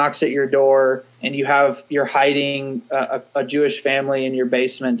Nazi knocks at your door and you're hiding a Jewish family in your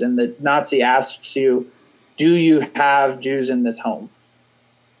basement, and the Nazi asks you, "Do you have Jews in this home?"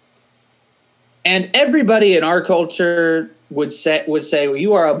 And everybody in our culture would say, well,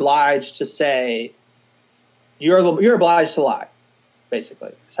 you are obliged to say, you're obliged to lie.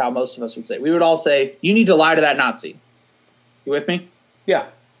 Basically, that's how most of us would say. We would all say, you need to lie to that Nazi. You with me? Yeah.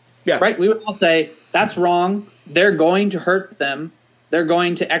 Yeah. Right? We would all say, that's wrong. They're going to hurt them. They're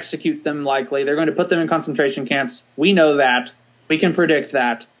going to execute them likely. They're going to put them in concentration camps. We know that. We can predict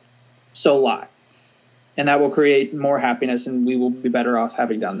that. So lie. And that will create more happiness, and we will be better off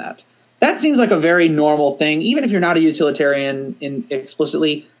having done that. That seems like a very normal thing. Even if you're not a utilitarian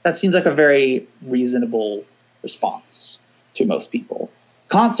explicitly, that seems like a very reasonable response to most people.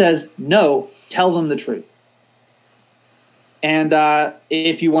 Kant says, no, tell them the truth. And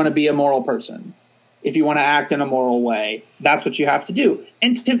if you want to be a moral person, if you want to act in a moral way, that's what you have to do.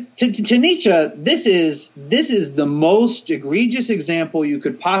 And to Nietzsche, this is the most egregious example you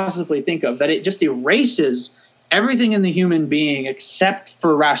could possibly think of, that it just erases everything in the human being except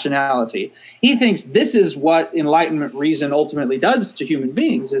for rationality. He thinks this is what Enlightenment reason ultimately does to human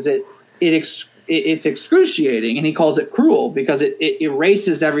beings, is it's excruciating, and he calls it cruel because it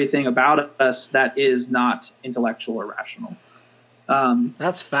erases everything about us that is not intellectual or rational.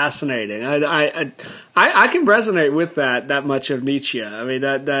 That's fascinating. I can resonate with that much of Nietzsche. I mean,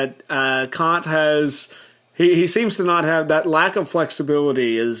 that Kant has, he seems to not have that lack of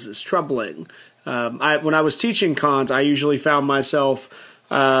flexibility is troubling. When I was teaching Kant, I usually found myself,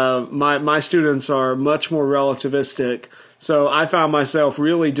 my students are much more relativistic. So I found myself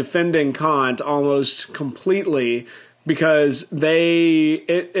really defending Kant almost completely, because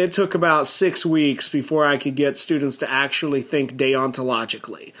it took about 6 weeks before I could get students to actually think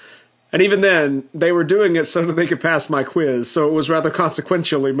deontologically. And even then, they were doing it so that they could pass my quiz, so it was rather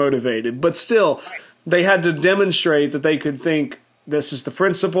consequentially motivated. But still, they had to demonstrate that they could think, this is the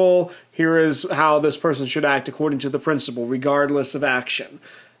principle, here is how this person should act according to the principle, regardless of action.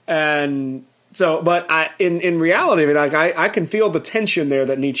 And so, but in reality, I can feel the tension there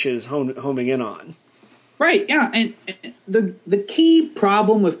that Nietzsche is homing in on. Right, yeah, and the key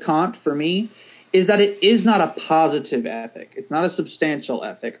problem with Kant for me is that it is not a positive ethic. It's not a substantial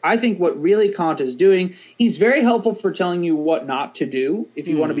ethic. I think what really Kant is doing, he's very helpful for telling you what not to do if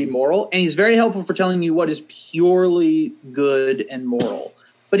you want to be moral, and he's very helpful for telling you what is purely good and moral.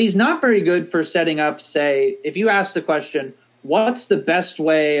 But he's not very good for setting up, say, if you ask the question, what's the best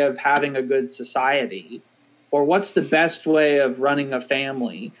way of having a good society? Or what's the best way of running a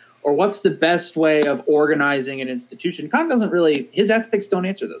family? Or what's the best way of organizing an institution? Kant doesn't really, his ethics don't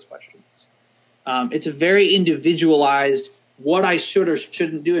answer those questions. It's a very individualized, what I should or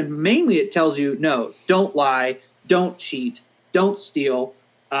shouldn't do. And mainly it tells you, no, don't lie, don't cheat, don't steal,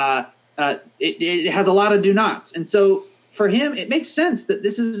 It has a lot of do nots. And so for him, it makes sense that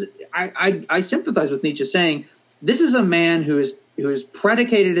this is, I sympathize with Nietzsche saying, this is a man who has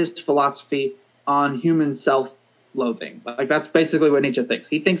predicated his philosophy on human self-loathing. Like, that's basically what Nietzsche thinks.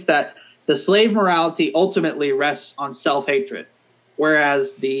 He thinks that the slave morality ultimately rests on self-hatred,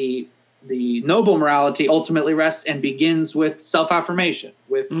 whereas the noble morality ultimately rests and begins with self-affirmation,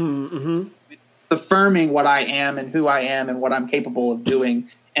 with affirming what I am and who I am and what I'm capable of doing,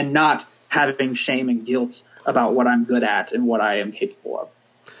 and not having shame and guilt about what I'm good at and what I am capable of.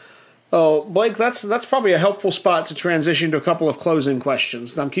 Oh, Blake, that's probably a helpful spot to transition to a couple of closing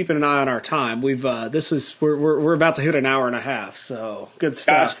questions. I'm keeping an eye on our time. We're about to hit an hour and a half, so good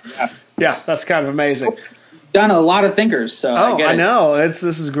stuff. Gosh, yeah, that's kind of amazing. Done a lot of thinkers, so I know this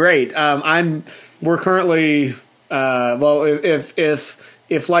is great. We're currently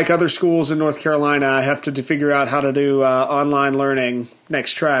if like other schools in North Carolina, I have to figure out how to do online learning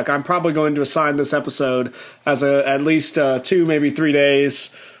next track. I'm probably going to assign this episode as at least 2, maybe 3 days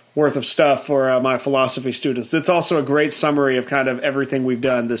worth of stuff for my philosophy students. It's also a great summary of kind of everything we've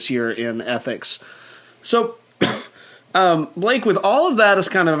done this year in ethics. So, Blake, with all of that as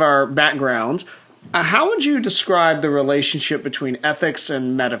kind of our background, how would you describe the relationship between ethics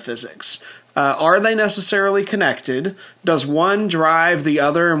and metaphysics? Are they necessarily connected? Does one drive the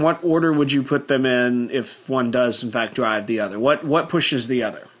other? And what order would you put them in if one does, in fact, drive the other? What pushes the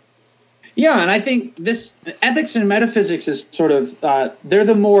other? Yeah, and I think this ethics and metaphysics is sort of they're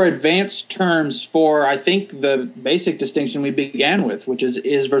the more advanced terms for, I think, the basic distinction we began with, which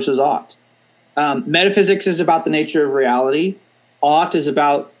is versus ought. Metaphysics is about the nature of reality. Ought is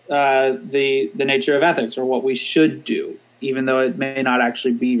about the nature of ethics, or what we should do, even though it may not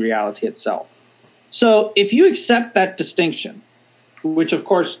actually be reality itself. So if you accept that distinction, which of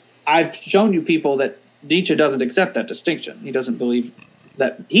course I've shown you people that Nietzsche doesn't accept that distinction. He does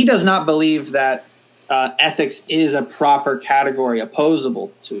not believe that ethics is a proper category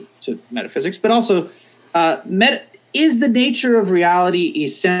opposable to metaphysics, but also is the nature of reality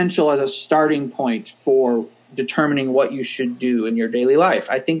essential as a starting point for determining what you should do in your daily life?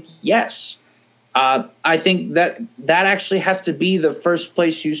 I think yes. I think that actually has to be the first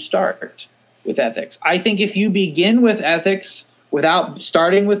place you start with ethics. I think if you begin with ethics without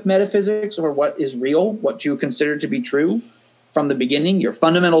starting with metaphysics, or what is real, what you consider to be true from the beginning, your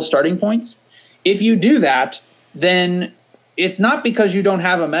fundamental starting points, if you do that, then it's not because you don't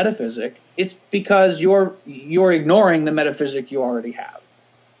have a metaphysic. It's because you're ignoring the metaphysic you already have.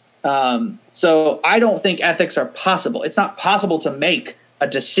 So I don't think ethics are possible. It's not possible to make a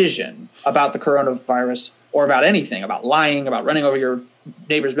decision about the coronavirus or about anything, about lying, about running over your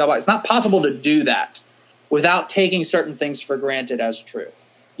neighbor's mailbox. It's not possible to do that without taking certain things for granted as true.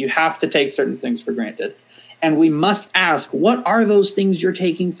 You have to take certain things for granted. And we must ask, what are those things you're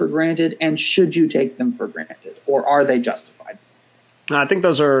taking for granted, and should you take them for granted, or are they justified? I think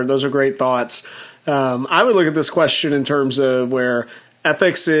those are great thoughts. I would look at this question in terms of where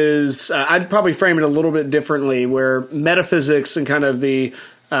ethics is, I'd probably frame it a little bit differently, where metaphysics and kind of the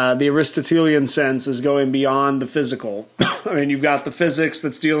Aristotelian sense is going beyond the physical. I mean, you've got the physics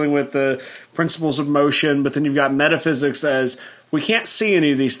that's dealing with the principles of motion, but then you've got metaphysics as we can't see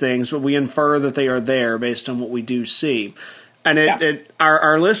any of these things, but we infer that they are there based on what we do see. And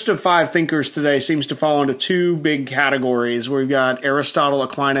our list of 5 thinkers today seems to fall into 2 big categories. We've got Aristotle,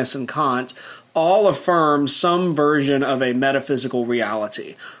 Aquinas, and Kant. All affirm some version of a metaphysical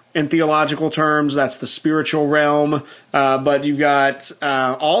reality. In theological terms, that's the spiritual realm, but you've got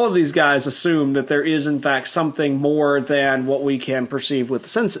all of these guys assume that there is, in fact, something more than what we can perceive with the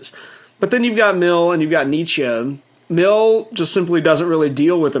senses. But then you've got Mill and you've got Nietzsche. Mill just simply doesn't really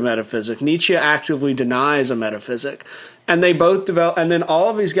deal with a metaphysic. Nietzsche actively denies a metaphysic. And they both develop, and then all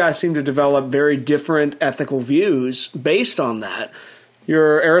of these guys seem to develop very different ethical views based on that.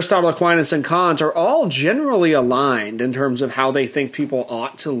 Your Aristotle, Aquinas, and Kant are all generally aligned in terms of how they think people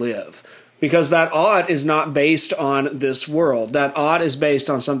ought to live, because that ought is not based on this world. That ought is based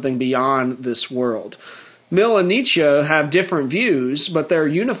on something beyond this world. Mill and Nietzsche have different views, but they're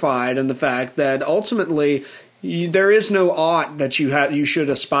unified in the fact that ultimately there is no ought that you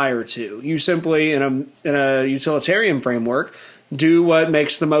should aspire to. You simply, in a utilitarian framework, do what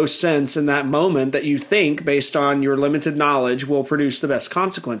makes the most sense in that moment that you think, based on your limited knowledge, will produce the best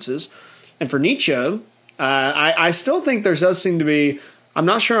consequences. And for Nietzsche, I still think there does seem to be, I'm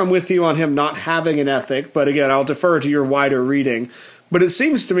not sure I'm with you on him not having an ethic, but again, I'll defer to your wider reading. But it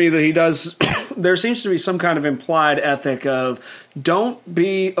seems to me that he does, there seems to be some kind of implied ethic of don't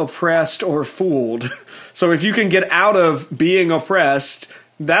be oppressed or fooled. So if you can get out of being oppressed,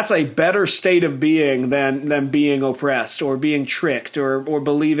 that's a better state of being than being oppressed or being tricked or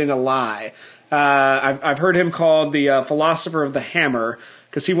believing a lie. I've heard him called the philosopher of the hammer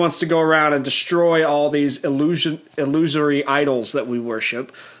because he wants to go around and destroy all these illusory idols that we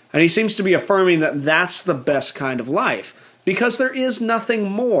worship. And he seems to be affirming that that's the best kind of life because there is nothing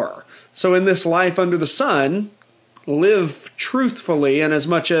more. So in this life under the sun, live truthfully, and as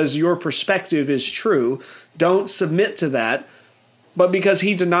much as your perspective is true, don't submit to that, but because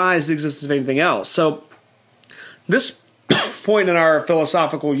he denies the existence of anything else. So this point in our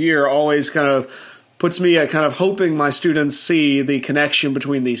philosophical year always kind of puts me at kind of hoping my students see the connection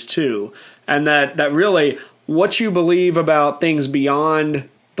between these two, and that really what you believe about things beyond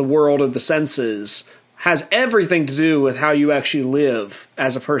the world of the senses has everything to do with how you actually live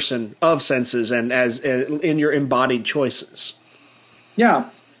as a person of senses and as in your embodied choices. Yeah,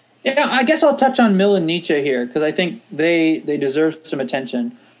 I guess I'll touch on Mill and Nietzsche here because I think they deserve some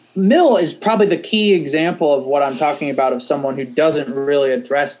attention. Mill is probably the key example of what I'm talking about, of someone who doesn't really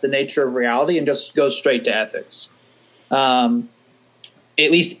address the nature of reality and just goes straight to ethics. At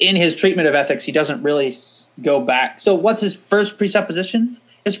least in his treatment of ethics, he doesn't really go back. So what's his first presupposition?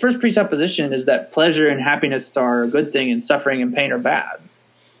 His first presupposition is that pleasure and happiness are a good thing and suffering and pain are bad.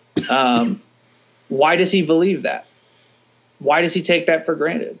 Why does he believe that? Why does he take that for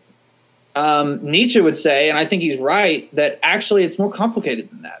granted? Nietzsche would say, and I think he's right, that actually it's more complicated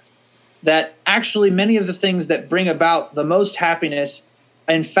than that. That actually many of the things that bring about the most happiness,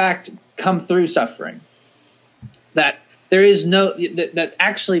 in fact, come through suffering. That there is that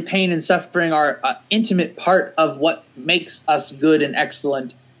actually pain and suffering are an intimate part of what makes us good and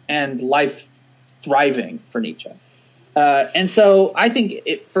excellent and life thriving for Nietzsche. And so I think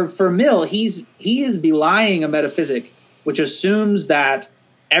for Mill, he is belying a metaphysic which assumes that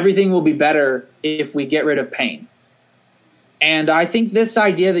everything will be better if we get rid of pain. And I think this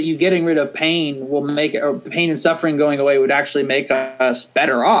idea that you getting rid of pain will make, or pain and suffering going away would actually make us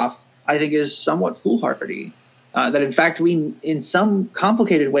better off, I think is somewhat foolhardy. That in fact we, in some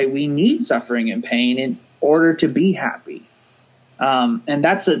complicated way, we need suffering and pain in order to be happy. And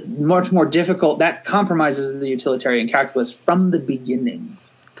that's a much more difficult, that compromises the utilitarian calculus from the beginning,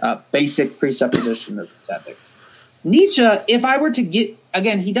 basic presupposition of ethics. Nietzsche, if I were to get,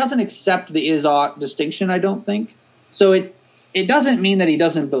 again, he doesn't accept the is-ought distinction, I don't think. So it doesn't mean that he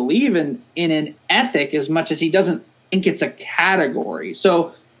doesn't believe in an ethic as much as he doesn't think it's a category.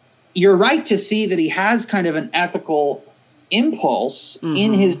 So you're right to see that he has kind of an ethical impulse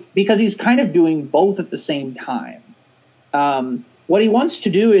in his, because he's kind of doing both at the same time. What he wants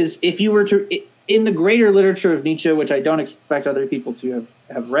to do is, if you were to, in the greater literature of Nietzsche, which I don't expect other people to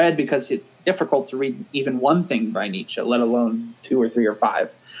have read because it's difficult to read even one thing by Nietzsche, let alone 2 or 3 or 5.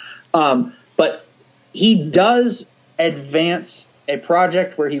 But he does advance a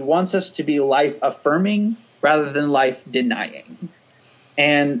project where he wants us to be life affirming rather than life denying.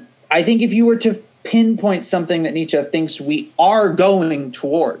 And I think if you were to pinpoint something that Nietzsche thinks we are going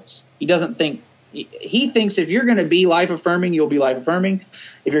towards, he doesn't think, he thinks if you're going to be life affirming, you'll be life affirming.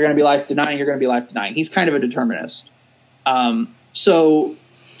 If you're going to be life denying, you're going to be life denying. He's kind of a determinist. So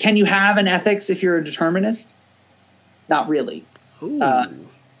can you have an ethics if you're a determinist? Not really.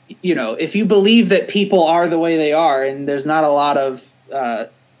 If you believe that people are the way they are and there's not a lot of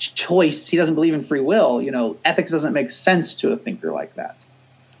choice, he doesn't believe in free will, ethics doesn't make sense to a thinker like that.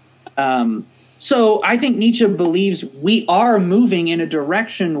 So I think Nietzsche believes we are moving in a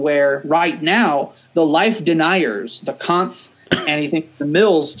direction where right now the life deniers, the Kants, and he thinks the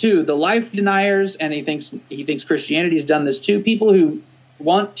Mills too, the life deniers, and he thinks Christianity's done this too, people who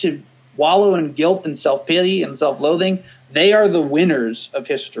want to wallow in guilt and self-pity and self-loathing, they are the winners of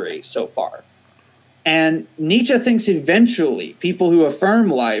history so far. And Nietzsche thinks eventually people who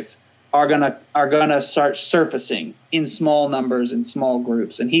affirm life are gonna start surfacing in small numbers, in small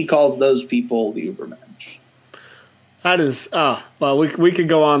groups, and he calls those people the Übermensch. That is, we could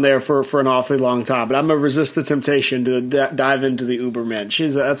go on there for an awfully long time, but I'm going to resist the temptation to dive into the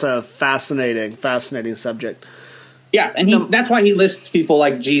Übermensch. That's a fascinating subject. Yeah, and that's why he lists people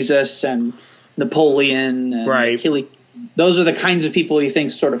like Jesus and Napoleon and Achilles. Those are the kinds of people he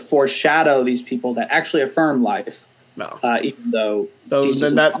thinks sort of foreshadow these people that actually affirm life. No. Even though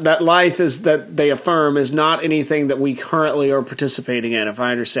that life is that they affirm is not anything that we currently are participating in, if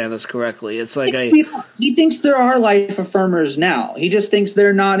I understand this correctly. It's like he thinks there are life affirmers now. He just thinks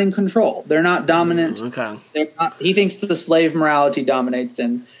they're not in control. They're not dominant. He thinks that the slave morality dominates.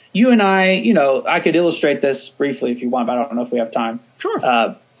 And you and I could illustrate this briefly if you want, but I don't know if we have time. Sure.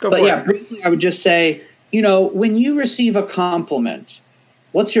 Go for it. Briefly, I would just say, when you receive a compliment,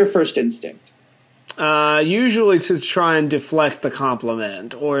 what's your first instinct? Usually to try and deflect the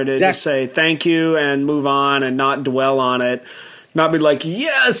compliment, or to just say thank you and move on and not dwell on it. Not be like,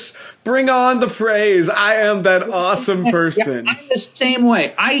 yes, bring on the praise. I am that awesome person. Yeah, I'm the same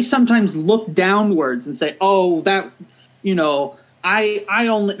way. I sometimes look downwards and say, oh, that, I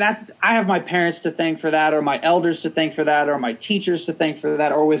have my parents to thank for that, or my elders to thank for that, or my teachers to thank for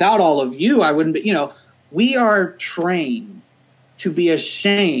that, or without all of you, I wouldn't be, we are trained to be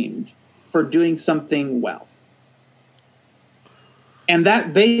ashamed for doing something well. And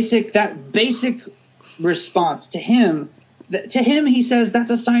that basic response to him, he says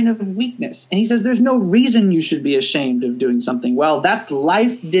that's a sign of weakness. And he says there's no reason you should be ashamed of doing something well. That's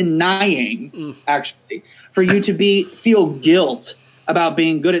life denying, actually, for you to feel guilt about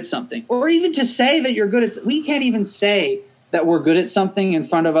being good at something, or even to say that you're good at. We can't even say that we're good at something in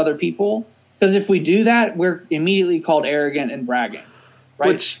front of other people, because if we do that, we're immediately called arrogant and bragging.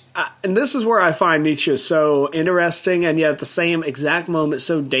 Right? And this is where I find Nietzsche so interesting, and yet at the same exact moment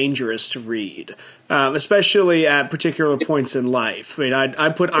so dangerous to read, especially at particular points in life. I mean, I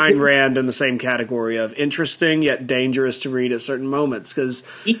put Ayn Rand in the same category of interesting yet dangerous to read at certain moments, because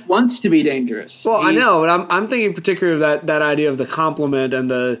he wants to be dangerous. Well, I know, but I'm thinking particularly of that idea of the compliment and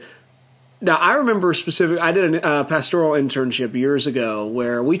the. Now, I remember specifically, I did a pastoral internship years ago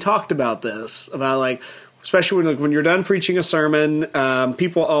where we talked about this, about especially when you're done preaching a sermon,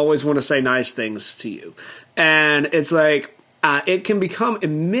 people always want to say nice things to you. And it's it can become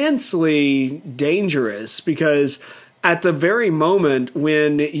immensely dangerous, because at the very moment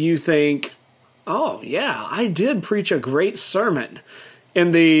when you think, oh, yeah, I did preach a great sermon,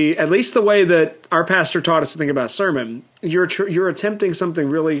 at least the way that our pastor taught us to think about a sermon, you're attempting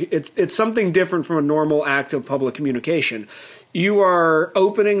something really, it's something different from a normal act of public communication. You are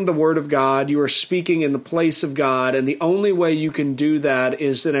opening the Word of God. You are speaking in the place of God. And the only way you can do that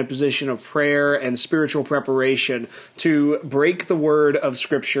is in a position of prayer and spiritual preparation to break the word of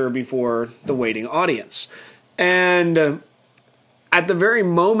Scripture before the waiting audience. And at the very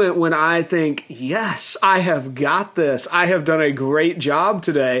moment when I think, yes, I have got this, I have done a great job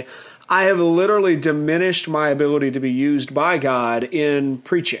today, I have literally diminished my ability to be used by God in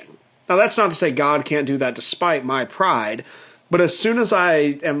preaching. Now, that's not to say God can't do that despite my pride. But as soon as I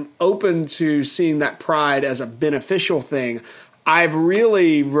am open to seeing that pride as a beneficial thing, I've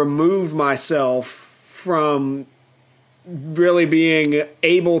really removed myself from really being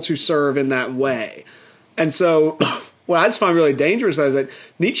able to serve in that way. And so what I just find really dangerous is that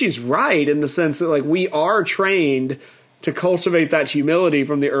Nietzsche's right in the sense that we are trained to cultivate that humility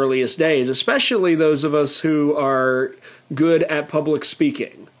from the earliest days, especially those of us who are good at public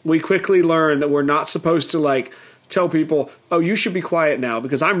speaking. We quickly learn that we're not supposed to tell people, oh, you should be quiet now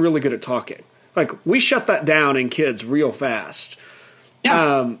because I'm really good at talking. We shut that down in kids real fast.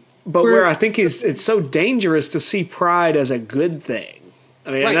 Yeah. But where I think it's so dangerous to see pride as a good thing.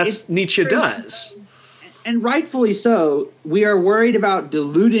 I mean, and that's Nietzsche does. And rightfully so. We are worried about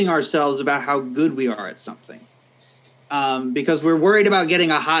deluding ourselves about how good we are at something. Because we're worried about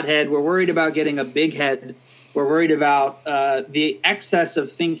getting a hot head. We're worried about getting a big head. We're worried about the excess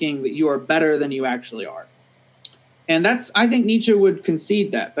of thinking that you are better than you actually are. And I think Nietzsche would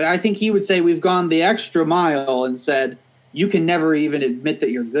concede that. But I think he would say we've gone the extra mile and said, you can never even admit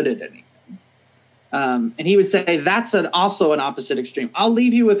that you're good at anything. And he would say that's also an opposite extreme. I'll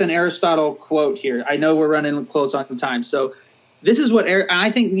leave you with an Aristotle quote here. I know we're running close on time. So this is what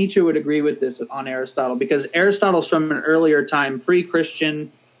I think Nietzsche would agree with this on Aristotle, because Aristotle's from an earlier time, pre-Christian,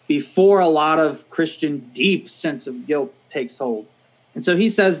 before a lot of Christian deep sense of guilt takes hold. And so he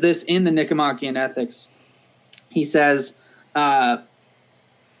says this in the Nicomachean Ethics. He says,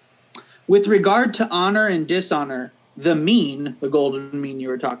 with regard to honor and dishonor, the mean, the golden mean you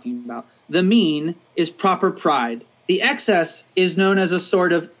were talking about, the mean is proper pride. The excess is known as a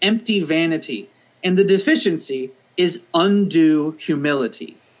sort of empty vanity, and the deficiency is undue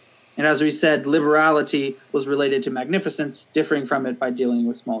humility. And as we said, liberality was related to magnificence, differing from it by dealing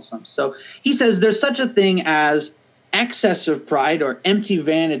with small sums. So he says there's such a thing as excess of pride or empty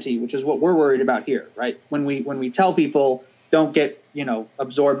vanity, which is what we're worried about here, right? When we tell people don't get,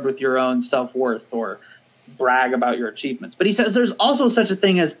 absorbed with your own self-worth or brag about your achievements. But he says there's also such a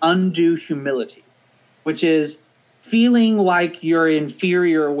thing as undue humility, which is feeling like you're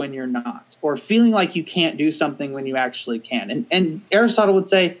inferior when you're not, or feeling like you can't do something when you actually can. And Aristotle would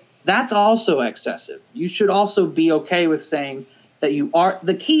say that's also excessive. You should also be okay with saying that you are.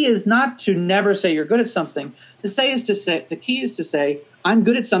 The key is not to never say you're good at something. The key is to say, I'm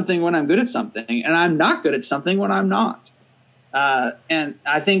good at something when I'm good at something, and I'm not good at something when I'm not. And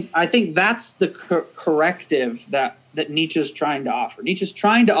I think that's the corrective that Nietzsche's trying to offer. Nietzsche's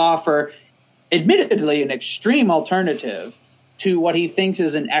trying to offer admittedly an extreme alternative to what he thinks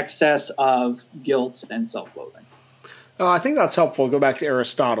is an excess of guilt and self-loathing. Oh, I think that's helpful. Go back to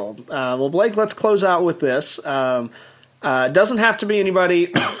Aristotle. Well, Blake, let's close out with this. It doesn't have to be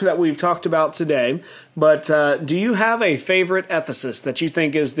anybody that we've talked about today, but do you have a favorite ethicist that you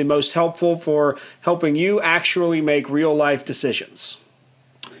think is the most helpful for helping you actually make real-life decisions?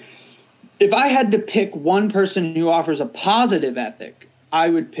 If I had to pick one person who offers a positive ethic, I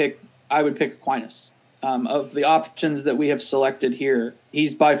would pick Aquinas. Of the options that we have selected here,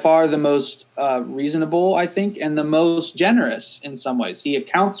 he's by far the most reasonable, I think, and the most generous in some ways. He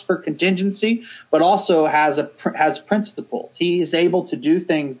accounts for contingency, but also has principles. He is able to do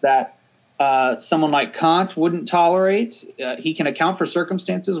things that someone like Kant wouldn't tolerate. He can account for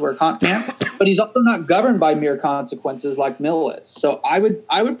circumstances where Kant can't, but he's also not governed by mere consequences like Mill is. So I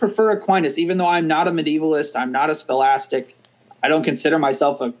would prefer Aquinas, even though I'm not a medievalist, I'm not a scholastic. I don't consider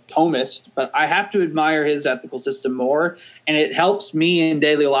myself a Thomist, but I have to admire his ethical system more, and it helps me in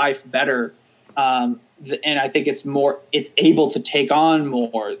daily life better. And I think it's able to take on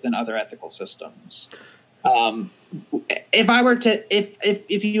more than other ethical systems. If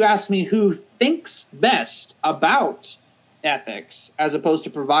you ask me who thinks best about ethics as opposed to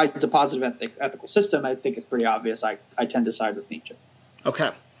provides a positive ethical system, I think it's pretty obvious. I tend to side with Nietzsche.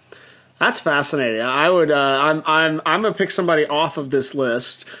 Okay. That's fascinating. I would. I'm gonna pick somebody off of this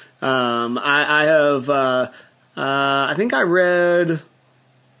list. I have. I think I read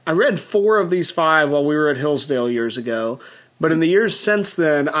 4 of these 5 while we were at Hillsdale years ago. But in the years since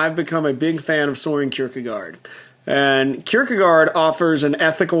then, I've become a big fan of Soren Kierkegaard. And Kierkegaard offers an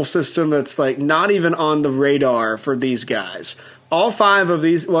ethical system that's like not even on the radar for these guys. All 5 of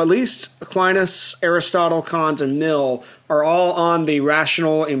these, well, at least Aquinas, Aristotle, Kant, and Mill are all on the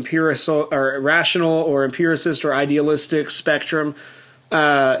rational or empiricist or idealistic spectrum.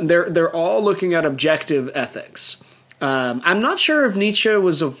 They're all looking at objective ethics. I'm not sure if Nietzsche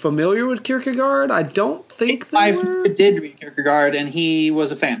was familiar with Kierkegaard. I don't think they were. I did read Kierkegaard, and he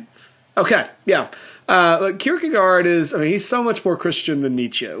was a fan. Okay, yeah. But Kierkegaard he's so much more Christian than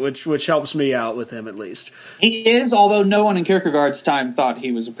Nietzsche, which helps me out with him at least. He is, although no one in Kierkegaard's time thought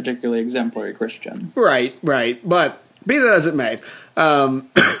he was a particularly exemplary Christian. Right. But be that as it may,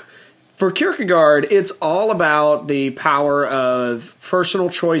 for Kierkegaard, it's all about the power of personal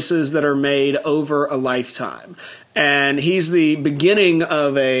choices that are made over a lifetime. And he's the beginning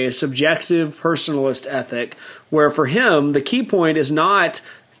of a subjective personalist ethic, where for him, the key point is not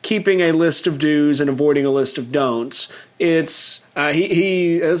keeping a list of do's and avoiding a list of don'ts. It's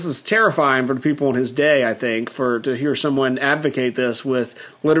this is terrifying for the people in his day, I think, to hear someone advocate this with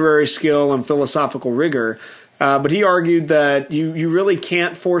literary skill and philosophical rigor. But he argued that you really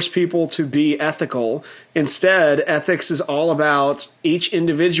can't force people to be ethical. Instead, ethics is all about each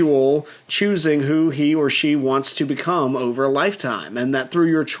individual choosing who he or she wants to become over a lifetime, and that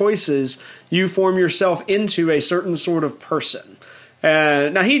through your choices, you form yourself into a certain sort of person.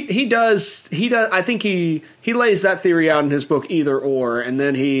 Now he does. I think he lays that theory out in his book Either Or, and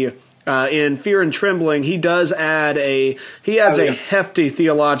then he in Fear and Trembling he does add a hefty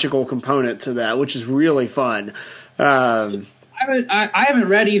theological component to that, which is really fun. I haven't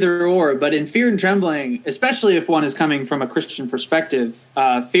read Either Or, but in Fear and Trembling, especially if one is coming from a Christian perspective,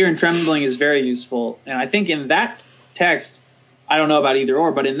 Fear and Trembling is very useful. And I think in that text, I don't know about Either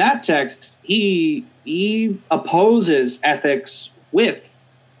Or, but in that text, he opposes ethics with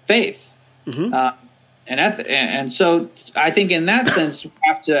faith. Mm-hmm. And so I think in that sense, we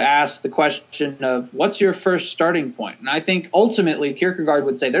have to ask the question of what's your first starting point? And I think ultimately Kierkegaard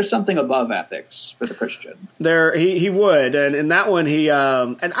would say there's something above ethics for the Christian. He would. And in that one,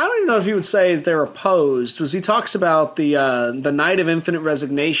 and I don't even know if he would say that they're opposed, because he talks about the Knight of Infinite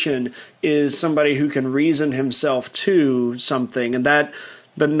Resignation is somebody who can reason himself to something. And that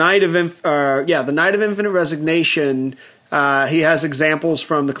the Knight of Infinite Resignation, he has examples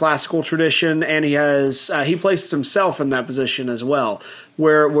from the classical tradition, and he places himself in that position as well,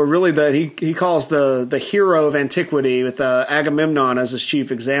 where really he calls the hero of antiquity, with Agamemnon as his chief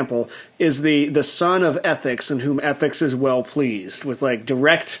example, is the son of ethics, in whom ethics is well pleased, with like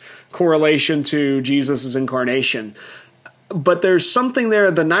direct correlation to Jesus' incarnation. But there's something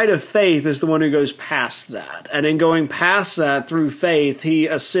there. The Knight of Faith is the one who goes past that, and in going past that through faith, he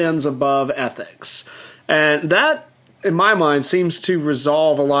ascends above ethics, and that, in my mind, seems to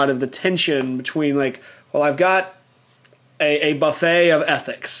resolve a lot of the tension between, like, well, I've got a buffet of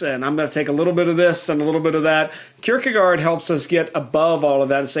ethics, and I'm going to take a little bit of this and a little bit of that. Kierkegaard helps us get above all of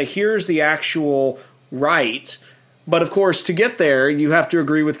that and say, here's the actual right. But, of course, to get there, you have to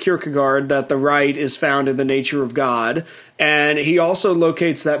agree with Kierkegaard that the right is found in the nature of God, and he also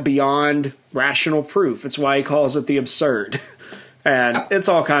locates that beyond rational proof. It's why he calls it the absurd. And it's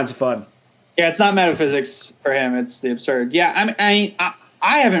all kinds of fun. Yeah, it's not metaphysics for him. It's the absurd. Yeah, I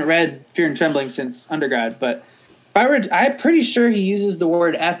haven't read Fear and Trembling since undergrad, but I'm pretty sure he uses the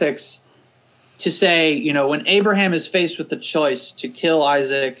word ethics to say, you know, when Abraham is faced with the choice to kill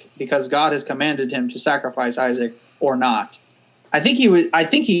Isaac because God has commanded him to sacrifice Isaac or not. I think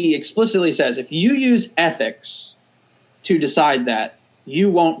he explicitly says, if you use ethics to decide that, you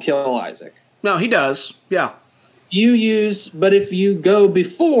won't kill Isaac. No, he does. Yeah. But if you go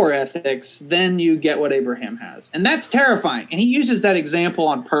before ethics, then you get what Abraham has. And that's terrifying. And he uses that example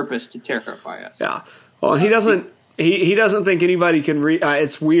on purpose to terrify us. Yeah. Well, he doesn't think anybody can read.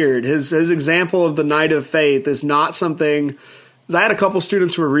 It's weird. His example of the Knight of Faith is not something. I had a couple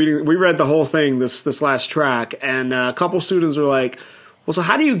students who were reading. We read the whole thing this last track, and a couple students were like, "Well, so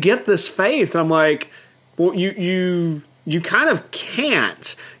how do you get this faith?" And I'm like, "Well, you kind of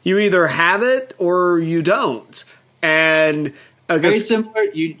can't. You either have it or you don't." And I guess, very similar.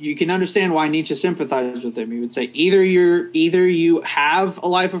 You can understand why Nietzsche sympathized with him. He would say either you have a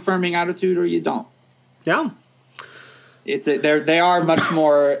life affirming attitude or you don't. Yeah. They are much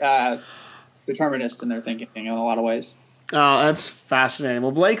more determinist in their thinking in a lot of ways. Oh, that's fascinating.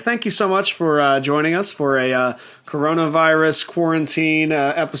 Well, Blake, thank you so much for joining us for a coronavirus quarantine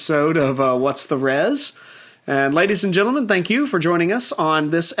episode of What's the Res? And ladies and gentlemen, thank you for joining us on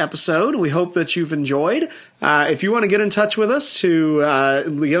this episode. We hope that you've enjoyed. If you want to get in touch with us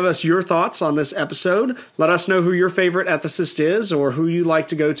to give us your thoughts on this episode, let us know who your favorite ethicist is or who you like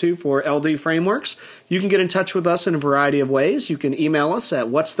to go to for LD frameworks. You can get in touch with us in a variety of ways. You can email us at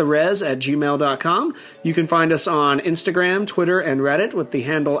whatstheres@gmail.com. You can find us on Instagram, Twitter, and Reddit with the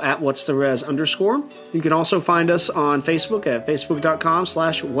handle @whatsttheres_. You can also find us on Facebook at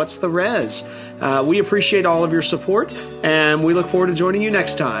facebook.com/whatsttheres. We appreciate all of your support, and we look forward to joining you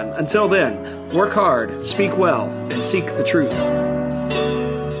next time. Until then, work hard, speak well, and seek the truth.